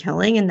alley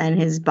killing, and then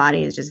his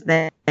body is just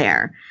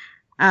there.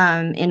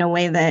 In a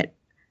way that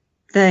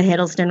the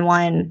Hiddleston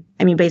one,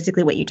 I mean,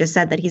 basically what you just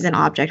said, that he's an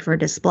object for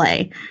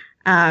display.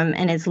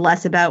 And it's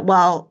less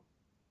about,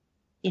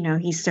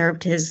 he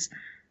served his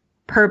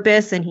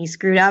purpose and he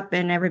screwed up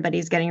and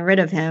everybody's getting rid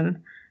of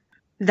him.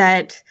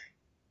 That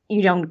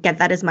you don't get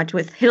that as much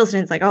with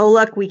Hiddleston. It's like, oh,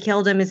 look, we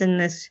killed him, isn't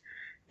this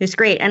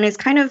great? And it's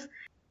kind of,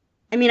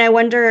 I mean, I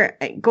wonder,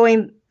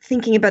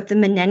 thinking about the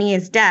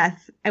Menenius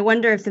death, I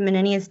wonder if the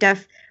Menenius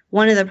death,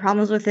 one of the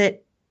problems with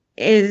it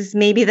is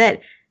maybe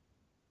that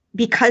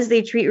because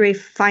they treat Ray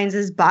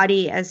Fiennes'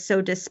 body as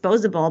so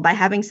disposable, by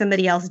having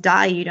somebody else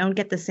die, you don't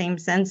get the same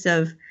sense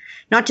of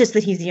not just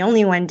that he's the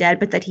only one dead,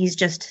 but that he's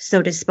just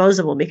so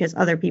disposable because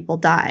other people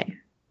die.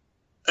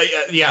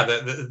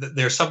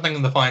 There's something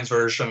in the Fiennes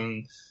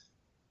version,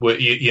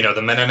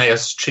 the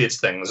Menenius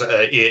cheats things.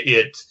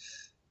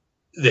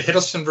 The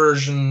Hiddleston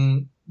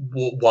version,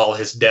 while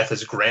his death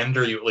is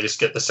grander, you at least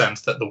get the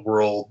sense that the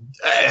world,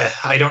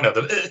 I don't know,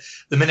 the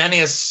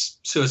Menenius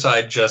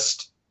suicide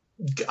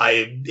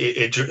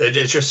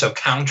it's just so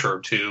counter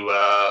to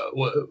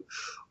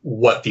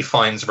what the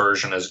Fiennes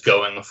version is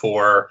going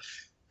for,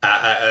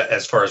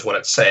 as far as what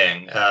it's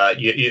saying. I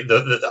think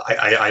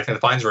the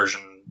Fiennes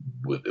version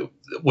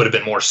would have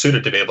been more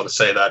suited to be able to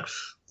say that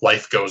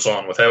life goes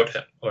on without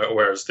him,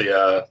 whereas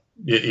the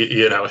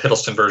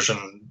Hiddleston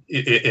version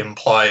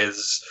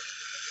implies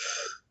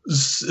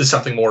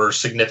something more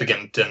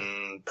significant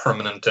and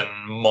permanent and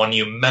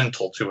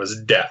monumental to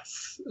his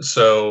death.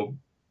 So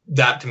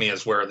that to me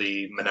is where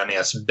the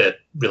Menenius bit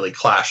really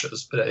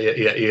clashes. But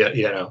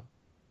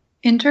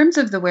in terms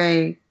of the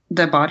way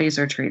the bodies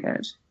are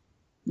treated,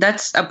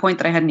 that's a point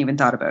that I hadn't even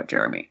thought about,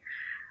 Jeremy.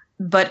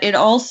 But it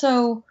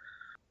also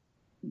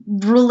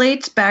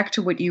relates back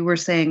to what you were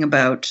saying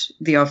about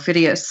the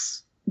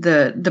Aufidius,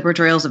 the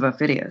portrayals of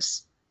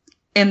Aufidius,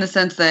 in the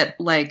sense that,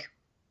 like,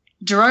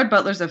 Gerard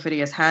Butler's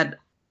Aufidius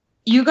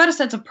you got a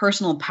sense of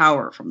personal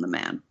power from the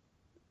man,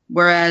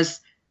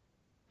 whereas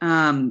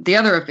the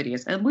other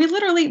Aufidius, and we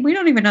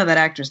don't even know that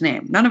actor's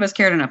name. None of us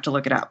cared enough to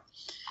look it up.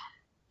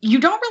 You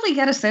don't really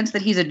get a sense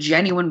that he's a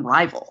genuine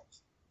rival,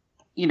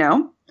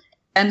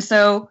 And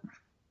so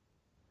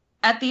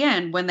at the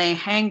end, when they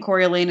hang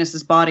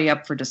Coriolanus' body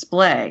up for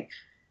display,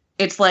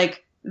 it's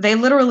like they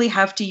literally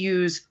have to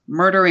use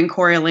murdering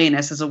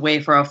Coriolanus as a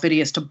way for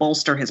Aufidius to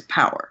bolster his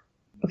power.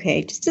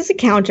 Okay, just as a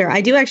counter, I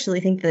do actually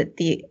think that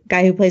the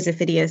guy who plays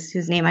Aufidius,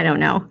 whose name I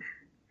don't know,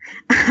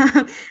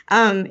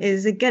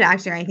 is a good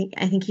actor. I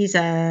think he's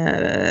does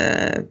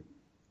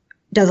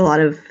a lot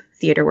of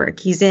theater work.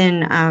 He's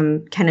in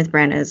Kenneth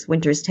Branagh's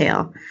Winter's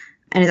Tale,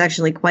 and is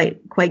actually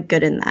quite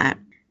good in that.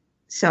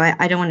 So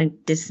I don't want to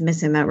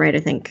dismiss him outright. I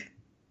think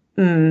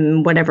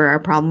whatever our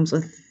problems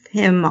with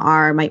him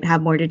might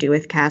have more to do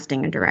with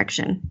casting and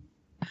direction.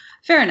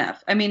 Fair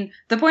enough. I mean,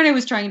 the point I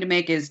was trying to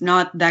make is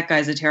not that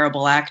guy's a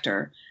terrible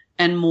actor,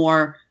 and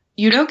more,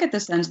 you don't get the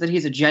sense that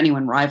he's a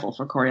genuine rival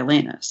for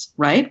Coriolanus,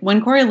 right?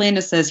 When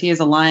Coriolanus says he is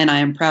a lion I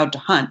am proud to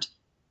hunt,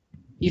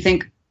 you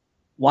think,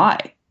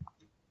 why?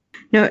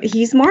 No,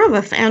 he's more of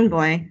a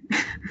fanboy.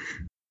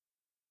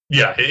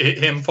 Yeah,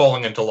 him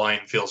falling into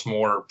line feels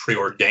more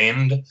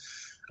preordained.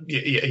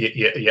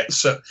 Yeah.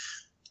 So,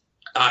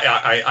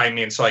 I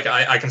mean, so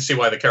I can see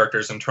why the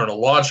character's internal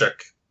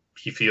logic,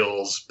 he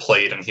feels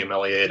played and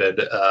humiliated,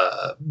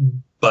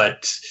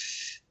 but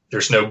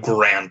there's no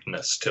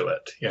grandness to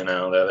it. You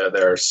know,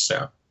 there's.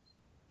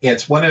 Yeah,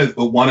 it's one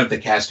of the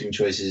casting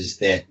choices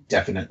that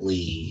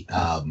definitely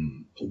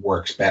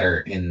works better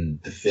in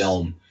the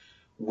film.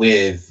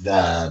 With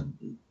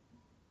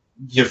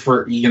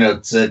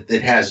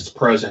it has its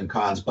pros and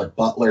cons, but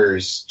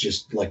Butler's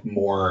just like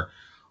more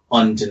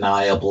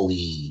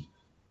undeniably.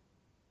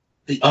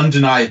 The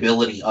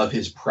undeniability of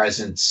his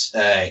presence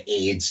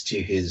aids to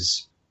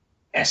his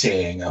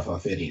essaying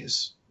of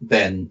Phineas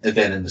than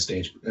in the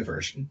stage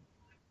version.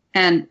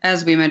 And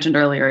as we mentioned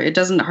earlier, it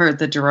doesn't hurt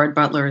that Gerard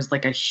Butler is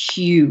like a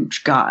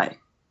huge guy.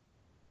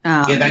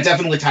 Yeah, that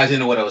definitely ties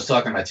into what I was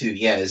talking about too.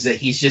 Yeah, is that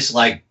he's just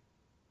like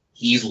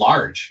he's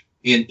large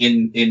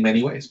in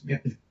many ways. Yeah.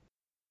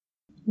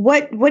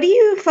 What do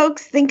you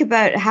folks think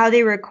about how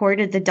they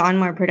recorded the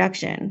Donmar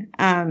production?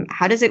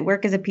 How does it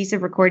work as a piece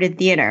of recorded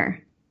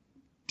theater?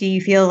 Do you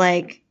feel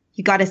like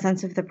you got a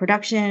sense of the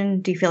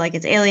production? Do you feel like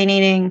it's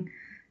alienating?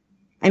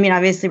 I mean,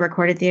 obviously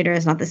recorded theater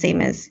is not the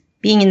same as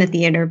being in the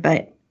theater,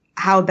 but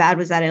how bad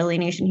was that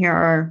alienation here,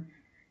 or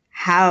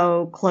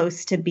how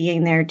close to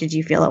being there did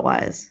you feel it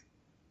was?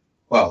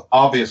 Well,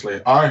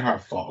 obviously, I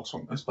have thoughts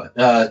on this, but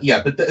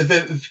yeah, but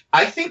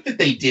I think that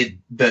they did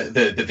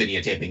the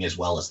videotaping as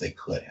well as they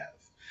could have.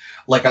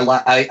 Like a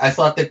lot, I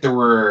thought that there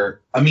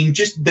were. I mean,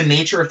 just the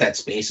nature of that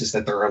space is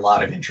that there are a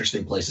lot of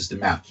interesting places to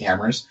mount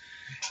cameras,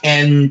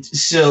 and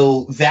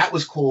so that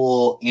was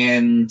cool.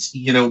 And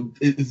you know,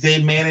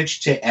 they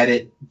managed to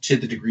edit to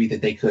the degree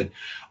that they could,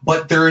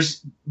 but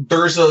there's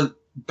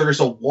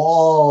a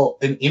wall,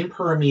 an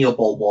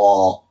impermeable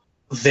wall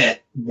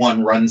that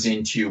one runs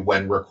into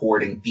when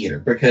recording theater,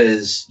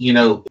 because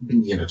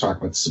talk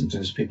about this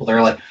sometimes people,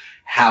 they're like,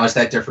 how is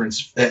that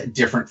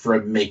different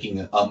from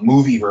making a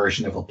movie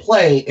version of a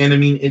play? And I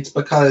mean, it's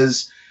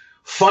because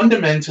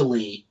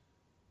fundamentally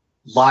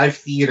live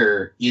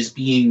theater is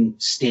being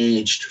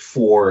staged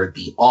for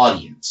the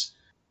audience,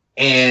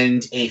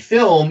 and a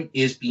film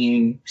is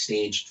being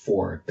staged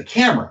for the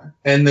camera.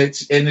 And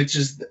it's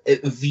just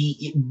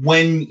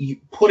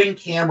putting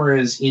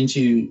cameras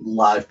into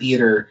live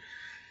theater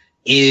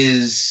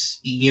is,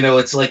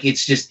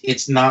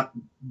 it's not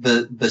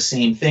the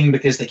same thing,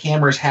 because the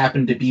cameras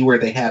happen to be where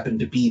they happen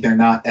to be. They're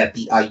not at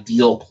the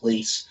ideal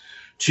place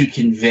to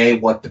convey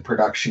what the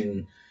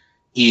production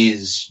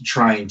is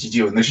trying to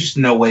do. And there's just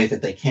no way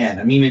that they can.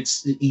 I mean,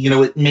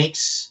 it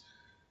makes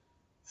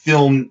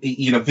film,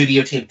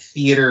 videotaped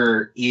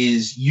theater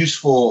is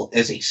useful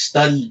as a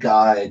study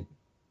guide,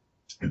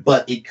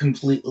 but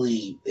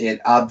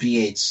it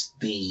obviates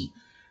the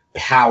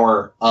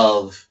power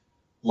of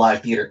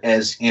live theater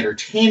as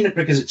entertainment,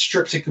 because it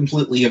strips it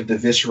completely of the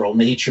visceral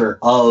nature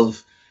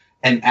of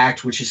an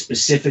act which is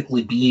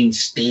specifically being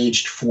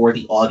staged for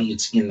the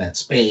audience in that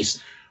space,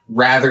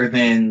 rather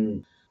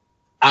than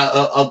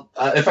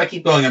if I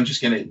keep going, I'm just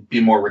going to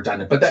be more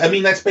redundant. But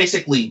that's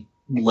basically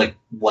like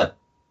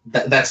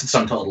that's the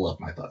sum total of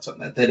my thoughts on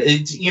that. That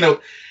it's,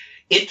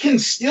 it can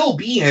still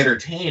be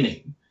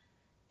entertaining.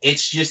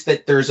 It's just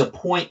that there's a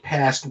point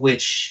past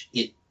which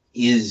it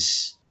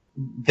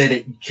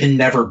can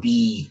never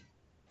be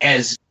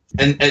as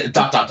and.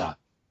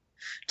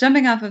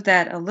 Jumping off of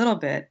that a little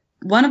bit,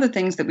 one of the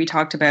things that we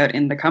talked about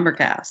in the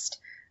Cumbercast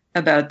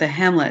about the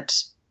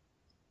Hamlet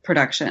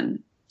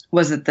production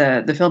was that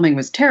the filming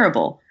was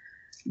terrible.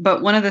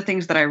 But one of the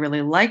things that I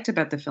really liked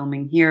about the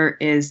filming here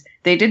is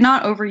they did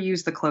not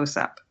overuse the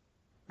close-up.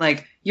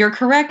 Like, you're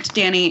correct,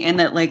 Danny, in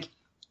that, like,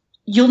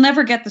 you'll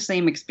never get the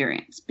same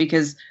experience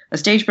because a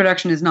stage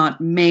production is not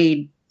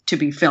made to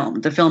be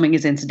filmed. The filming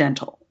is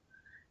incidental.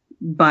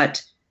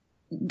 But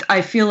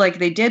I feel like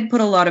they did put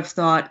a lot of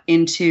thought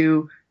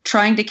into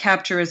trying to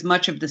capture as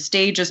much of the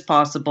stage as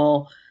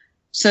possible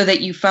so that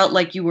you felt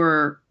like you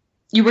were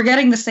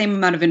getting the same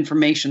amount of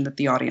information that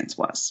the audience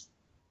was.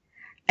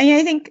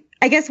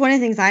 I guess one of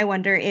the things I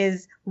wonder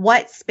is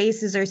what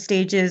spaces or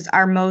stages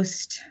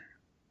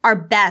are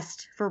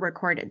best for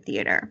recorded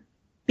theater,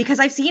 because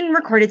I've seen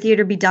recorded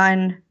theater be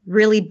done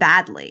really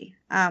badly.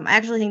 I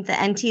actually think the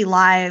NT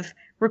Live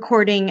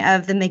recording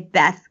of the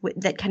Macbeth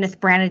that Kenneth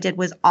Branagh did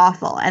was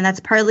awful, and that's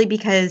partly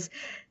because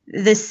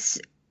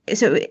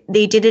so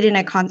they did it in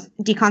a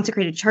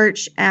deconsecrated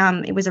church.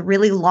 It was a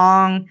really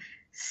long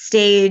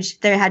stage.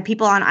 They had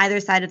people on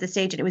either side of the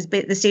stage, and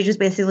the stage was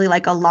basically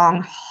like a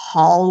long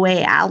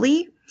hallway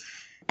alley,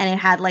 and it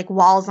had like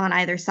walls on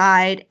either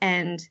side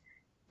and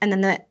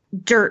then the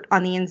dirt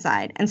on the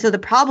inside. And so the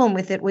problem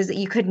with it was that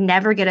you could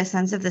never get a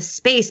sense of the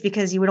space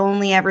because you would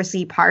only ever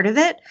see part of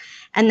it.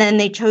 And then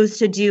they chose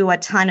to do a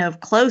ton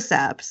of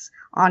close-ups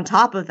on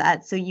top of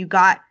that. So you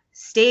got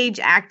stage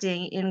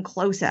acting in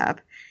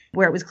close-up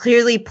where it was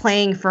clearly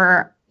playing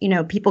for,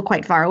 people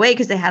quite far away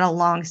because they had a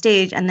long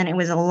stage. And then it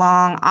was a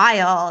long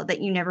aisle that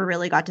you never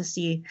really got to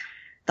see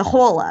the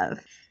whole of.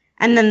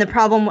 And then the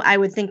problem I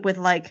would think with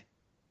like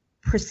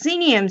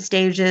proscenium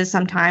stages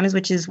sometimes,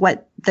 which is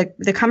what the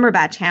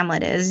Cumberbatch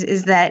Hamlet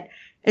is that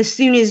as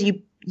soon as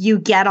you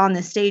get on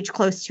the stage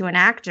close to an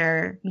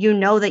actor, you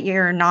know that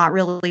you're not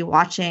really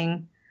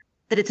watching,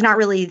 that it's not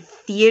really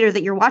theater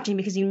that you're watching,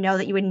 because you know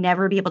that you would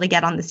never be able to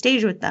get on the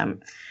stage with them.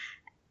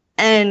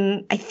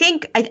 And I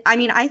think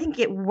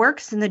it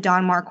works in the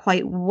Donmar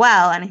quite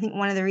well. And I think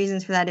one of the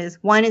reasons for that is,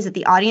 one is that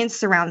the audience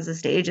surrounds the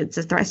stage. It's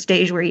a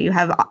stage where you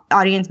have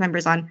audience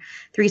members on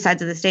three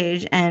sides of the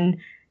stage. And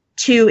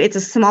two, it's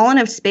a small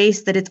enough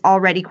space that it's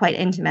already quite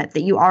intimate,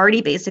 that you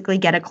already basically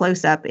get a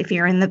close up. If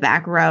you're in the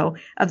back row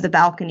of the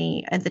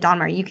balcony at the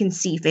Donmar, you can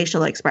see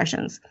facial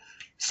expressions.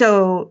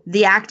 So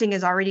the acting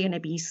is already going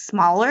to be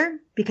smaller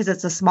because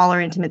it's a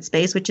smaller intimate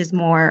space, which is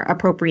more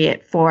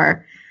appropriate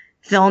for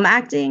film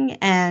acting,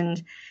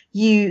 and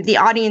the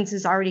audience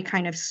is already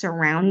kind of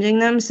surrounding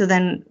them. So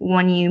then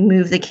when you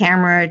move the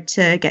camera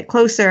to get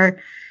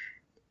closer,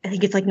 I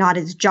think it's like not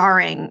as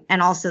jarring,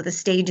 and also the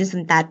stage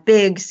isn't that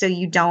big, so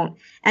you don't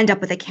end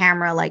up with a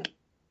camera like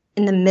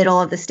in the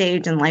middle of the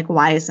stage and like,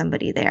 why is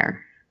somebody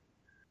there?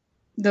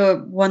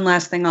 The one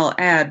last thing I'll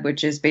add,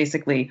 which is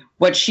basically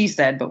what she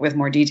said, but with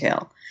more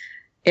detail,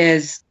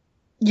 is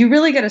you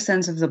really get a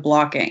sense of the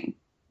blocking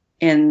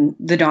in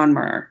the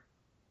Donmar,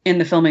 in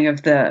the filming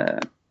of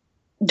the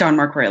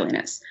Donmar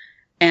Coriolanus.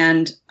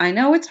 And I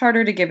know it's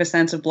harder to give a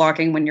sense of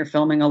blocking when you're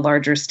filming a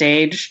larger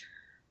stage,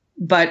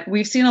 but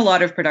we've seen a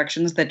lot of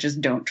productions that just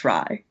don't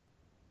try.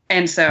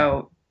 And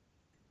so...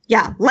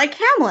 yeah, like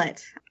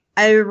Hamlet.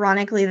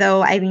 Ironically,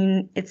 though, I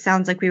mean, it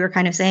sounds like we were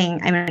kind of saying,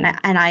 I mean,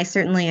 and I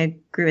certainly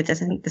agree with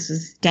this, I think this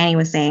was Danny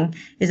was saying,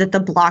 is that the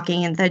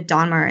blocking in the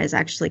Donmar is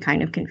actually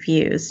kind of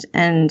confused,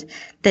 and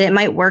that it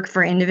might work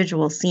for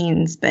individual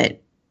scenes,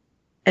 but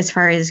as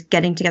far as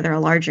getting together a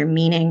larger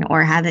meaning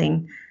or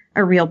having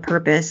a real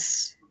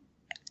purpose,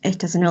 it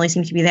doesn't really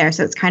seem to be there.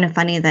 So it's kind of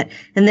funny that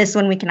in this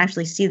one we can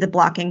actually see the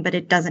blocking, but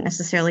it doesn't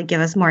necessarily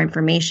give us more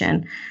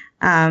information.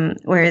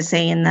 Whereas,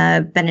 say, in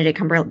the Benedict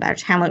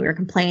Cumberbatch Hamlet, we were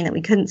complaining that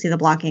we couldn't see the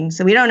blocking.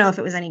 So we don't know if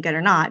it was any good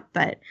or not,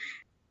 but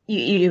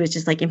it was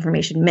just like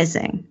information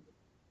missing.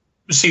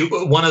 See,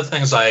 one of the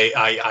things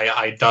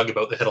I dug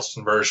about the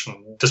Hiddleston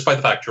version, despite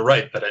the fact you're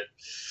right, that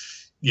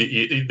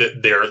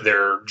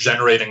they're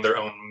generating their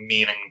own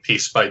meaning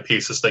piece by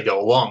piece as they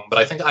go along. But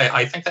I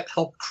think that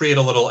helped create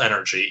a little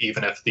energy,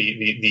 even if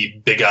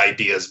the big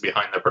ideas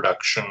behind the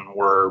production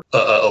were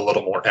a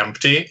little more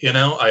empty. You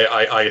know,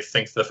 I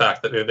think the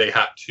fact that they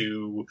had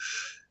to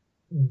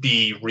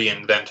be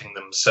reinventing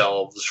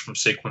themselves from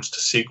sequence to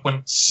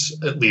sequence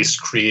at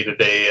least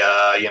created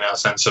a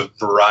sense of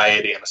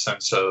variety and a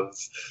sense of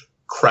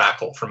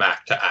crackle from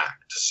act to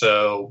act.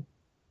 So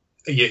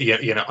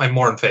I'm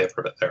more in favor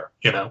of it there.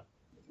 You know.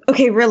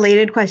 Okay,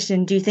 related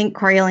question. Do you think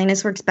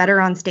Coriolanus works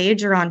better on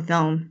stage or on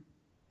film?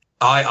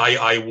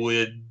 I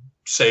would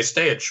say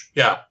stage.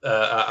 Yeah.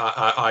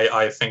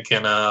 I think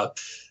in a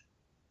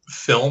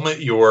film, I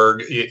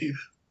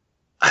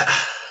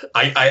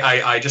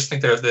just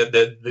think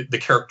the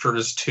character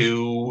is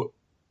too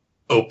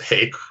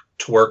opaque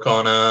to work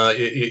on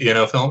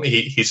a film.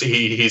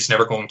 He's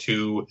never going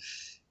to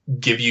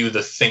give you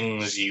the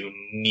things you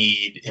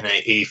need in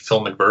a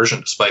filmed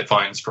version, despite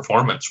Fiennes'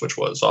 performance, which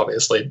was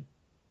obviously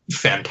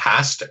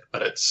fantastic,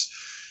 but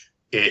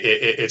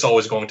it's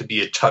always going to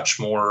be a touch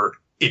more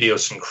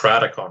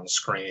idiosyncratic on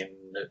screen.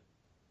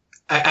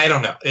 I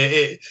don't know.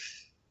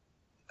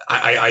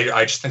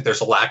 I just think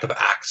there's a lack of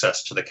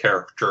access to the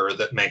character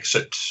that makes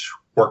it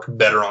work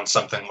better on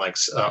something like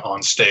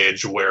on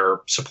stage,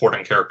 where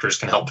supporting characters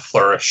can help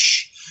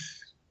flourish,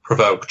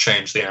 provoke,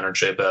 change the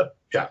energy a bit.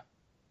 Yeah.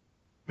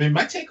 I mean,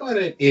 my take on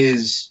it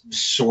is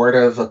sort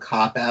of a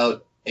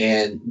cop-out,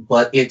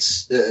 but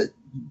it's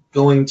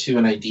going to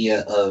an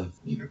idea of,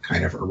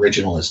 kind of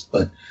originalist,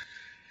 but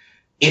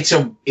it's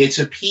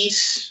a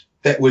piece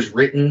that was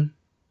written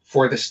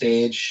for the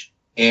stage,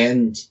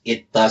 and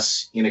it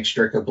thus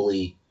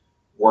inextricably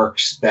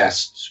works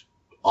best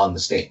on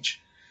the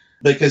stage.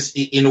 Because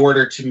in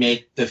order to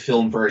make the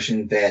film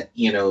version that,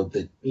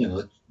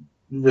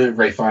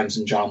 Ray Fiennes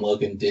and John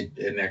Logan did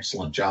an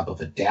excellent job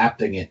of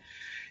adapting it,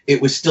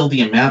 it was still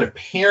the amount of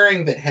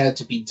pairing that had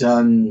to be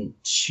done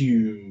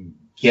to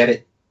get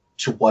it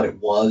to what it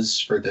was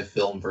for the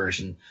film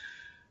version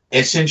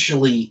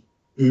essentially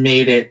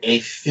made it a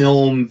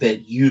film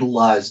that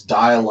utilized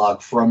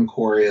dialogue from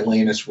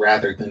Coriolanus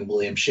rather than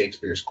William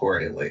Shakespeare's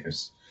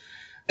Coriolanus.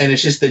 And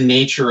it's just the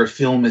nature of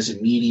film as a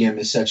medium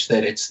is such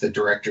that it's the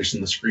director's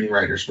and the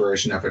screenwriter's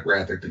version of it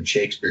rather than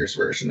Shakespeare's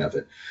version of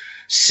it.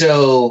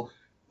 So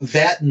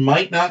that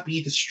might not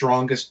be the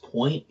strongest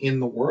point in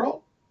the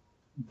world,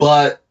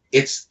 but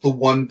it's the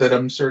one that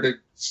I'm sort of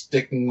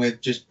sticking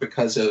with just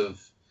because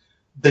of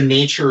the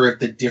nature of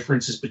the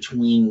differences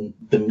between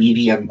the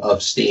medium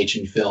of stage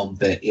and film,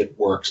 that it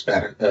works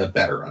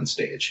better on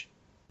stage.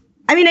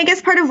 I mean, I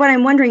guess part of what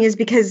I'm wondering is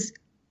because,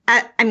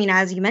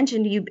 as you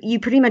mentioned, you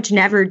pretty much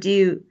never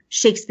do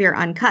Shakespeare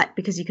uncut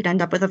because you could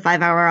end up with a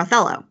 5-hour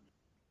Othello.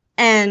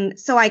 And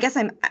so I guess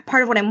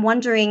part of what I'm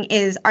wondering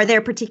is, are there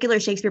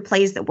particular Shakespeare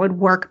plays that would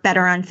work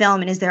better on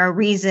film? And is there a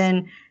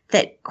reason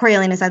that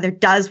Coriolanus either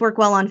does work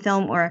well on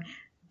film or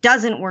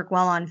doesn't work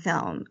well on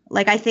film.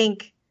 Like, I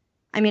think,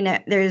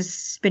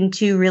 there's been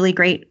two really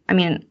great,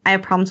 I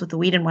have problems with the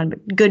Whedon one,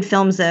 but good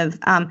films of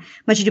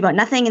Much Ado About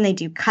Nothing, and they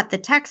do cut the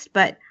text,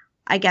 but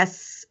I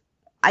guess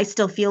I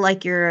still feel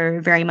like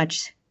you're very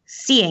much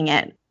seeing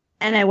it.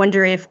 And I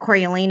wonder if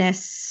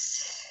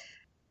Coriolanus,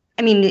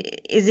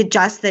 is it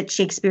just that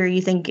Shakespeare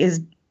you think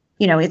is,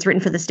 it's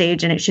written for the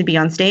stage and it should be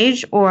on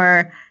stage?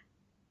 Or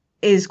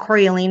is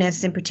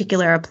Coriolanus in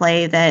particular a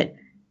play that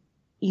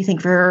you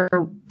think for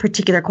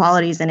particular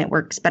qualities and it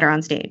works better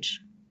on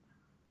stage?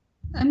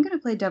 I'm going to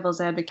play devil's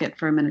advocate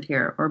for a minute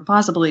here, or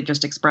possibly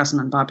just express an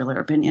unpopular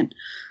opinion.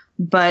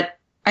 But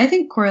I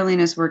think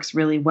Coriolanus works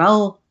really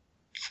well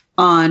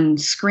on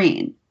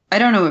screen. I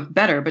don't know if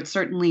better, but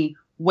certainly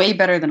way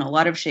better than a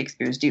lot of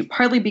Shakespeare's do,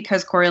 partly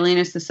because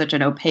Coriolanus is such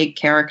an opaque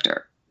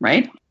character,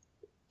 right?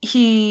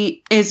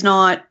 He is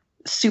not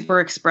super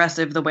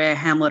expressive the way a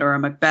Hamlet or a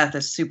Macbeth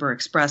is super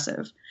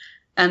expressive.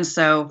 And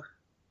so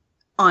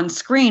on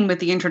screen, with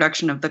the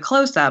introduction of the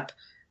close-up,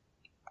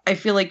 I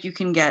feel like you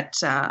can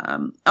get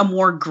a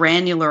more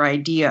granular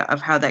idea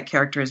of how that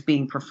character is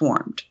being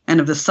performed and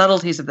of the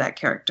subtleties of that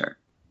character.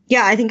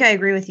 Yeah, I think I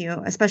agree with you,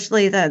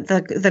 especially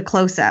the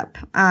close-up.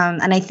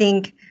 And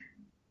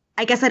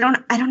I guess I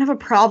don't have a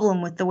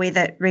problem with the way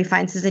that Ray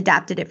Fiennes has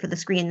adapted it for the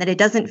screen, that it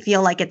doesn't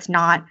feel like it's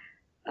not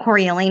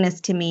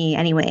Coriolanus to me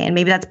anyway. And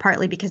maybe that's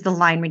partly because the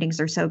line readings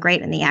are so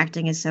great and the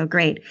acting is so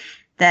great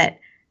that,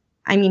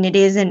 it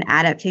is an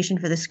adaptation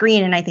for the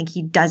screen. And I think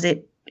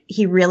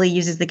he really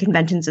uses the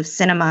conventions of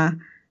cinema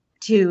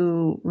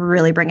to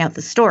really bring out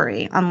the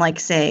story. Unlike,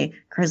 say,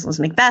 Crisler's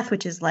Macbeth,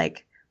 which is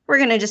like, we're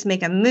going to just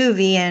make a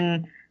movie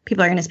and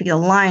people are going to speak the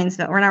lines,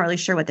 but we're not really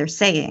sure what they're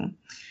saying.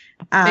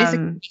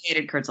 Basically, he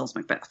hated Crisler's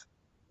Macbeth.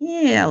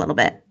 Yeah, a little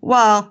bit.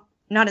 Well,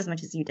 not as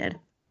much as you did.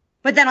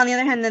 But then on the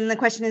other hand, then the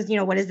question is,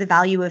 what is the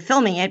value of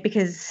filming it?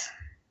 Because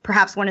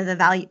perhaps part of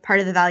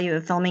the value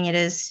of filming it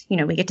is,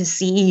 we get to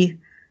see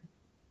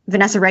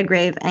Vanessa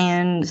Redgrave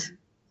and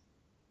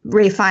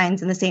Ray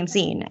Fiennes in the same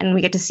scene. And we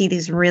get to see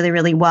these really,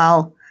 really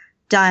well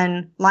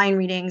done line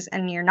readings,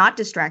 and you're not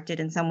distracted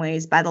in some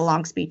ways by the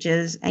long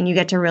speeches, and you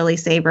get to really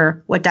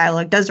savor what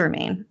dialogue does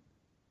remain.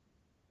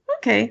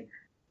 Okay.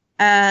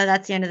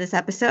 That's the end of this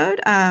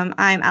episode. I'm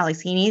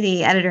Alex Heaney,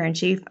 the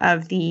editor-in-chief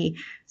of the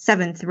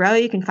Seventh Row.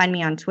 You can find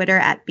me on Twitter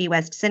at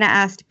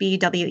BWestCineaste,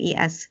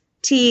 BWestCineaste.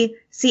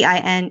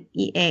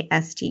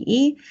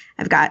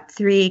 I've got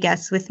 3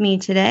 guests with me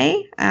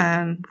today.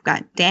 We've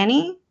got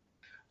Danny.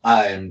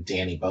 I'm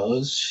Danny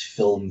Bowes,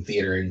 film,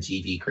 theater, and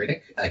TV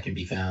critic. I can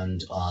be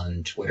found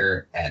on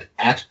Twitter at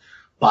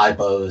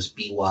ByBowes,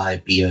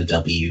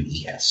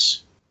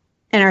 BYBOWES.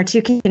 And our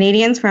 2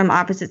 Canadians from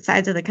opposite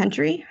sides of the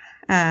country.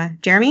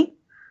 Jeremy?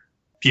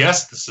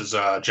 Yes, this is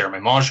Jeremy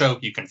Mongeau.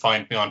 You can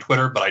find me on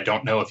Twitter, but I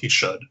don't know if you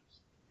should.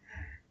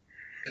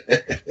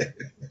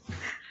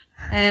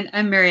 And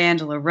I'm Mary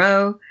Angela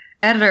Rowe,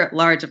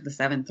 editor-at-large of the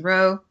Seventh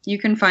Row. You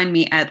can find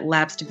me at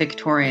Lapsed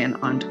Victorian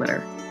on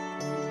Twitter.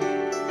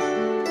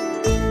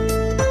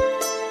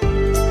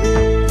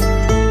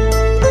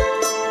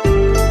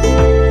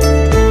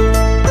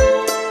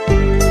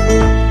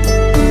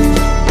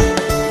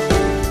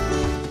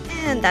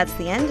 And that's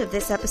the end of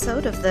this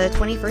episode of the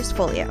 21st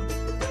Folio.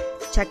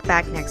 Check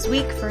back next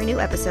week for a new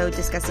episode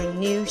discussing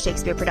new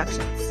Shakespeare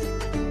productions.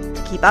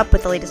 To keep up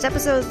with the latest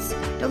episodes,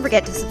 don't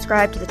forget to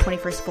subscribe to the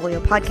 21st Folio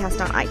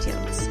podcast on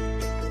iTunes.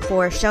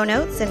 For show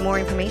notes and more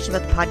information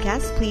about the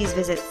podcast, please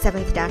visit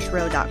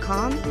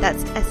seventh-row.com.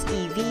 That's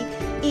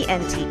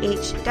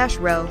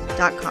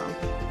SEVENTH-row.com.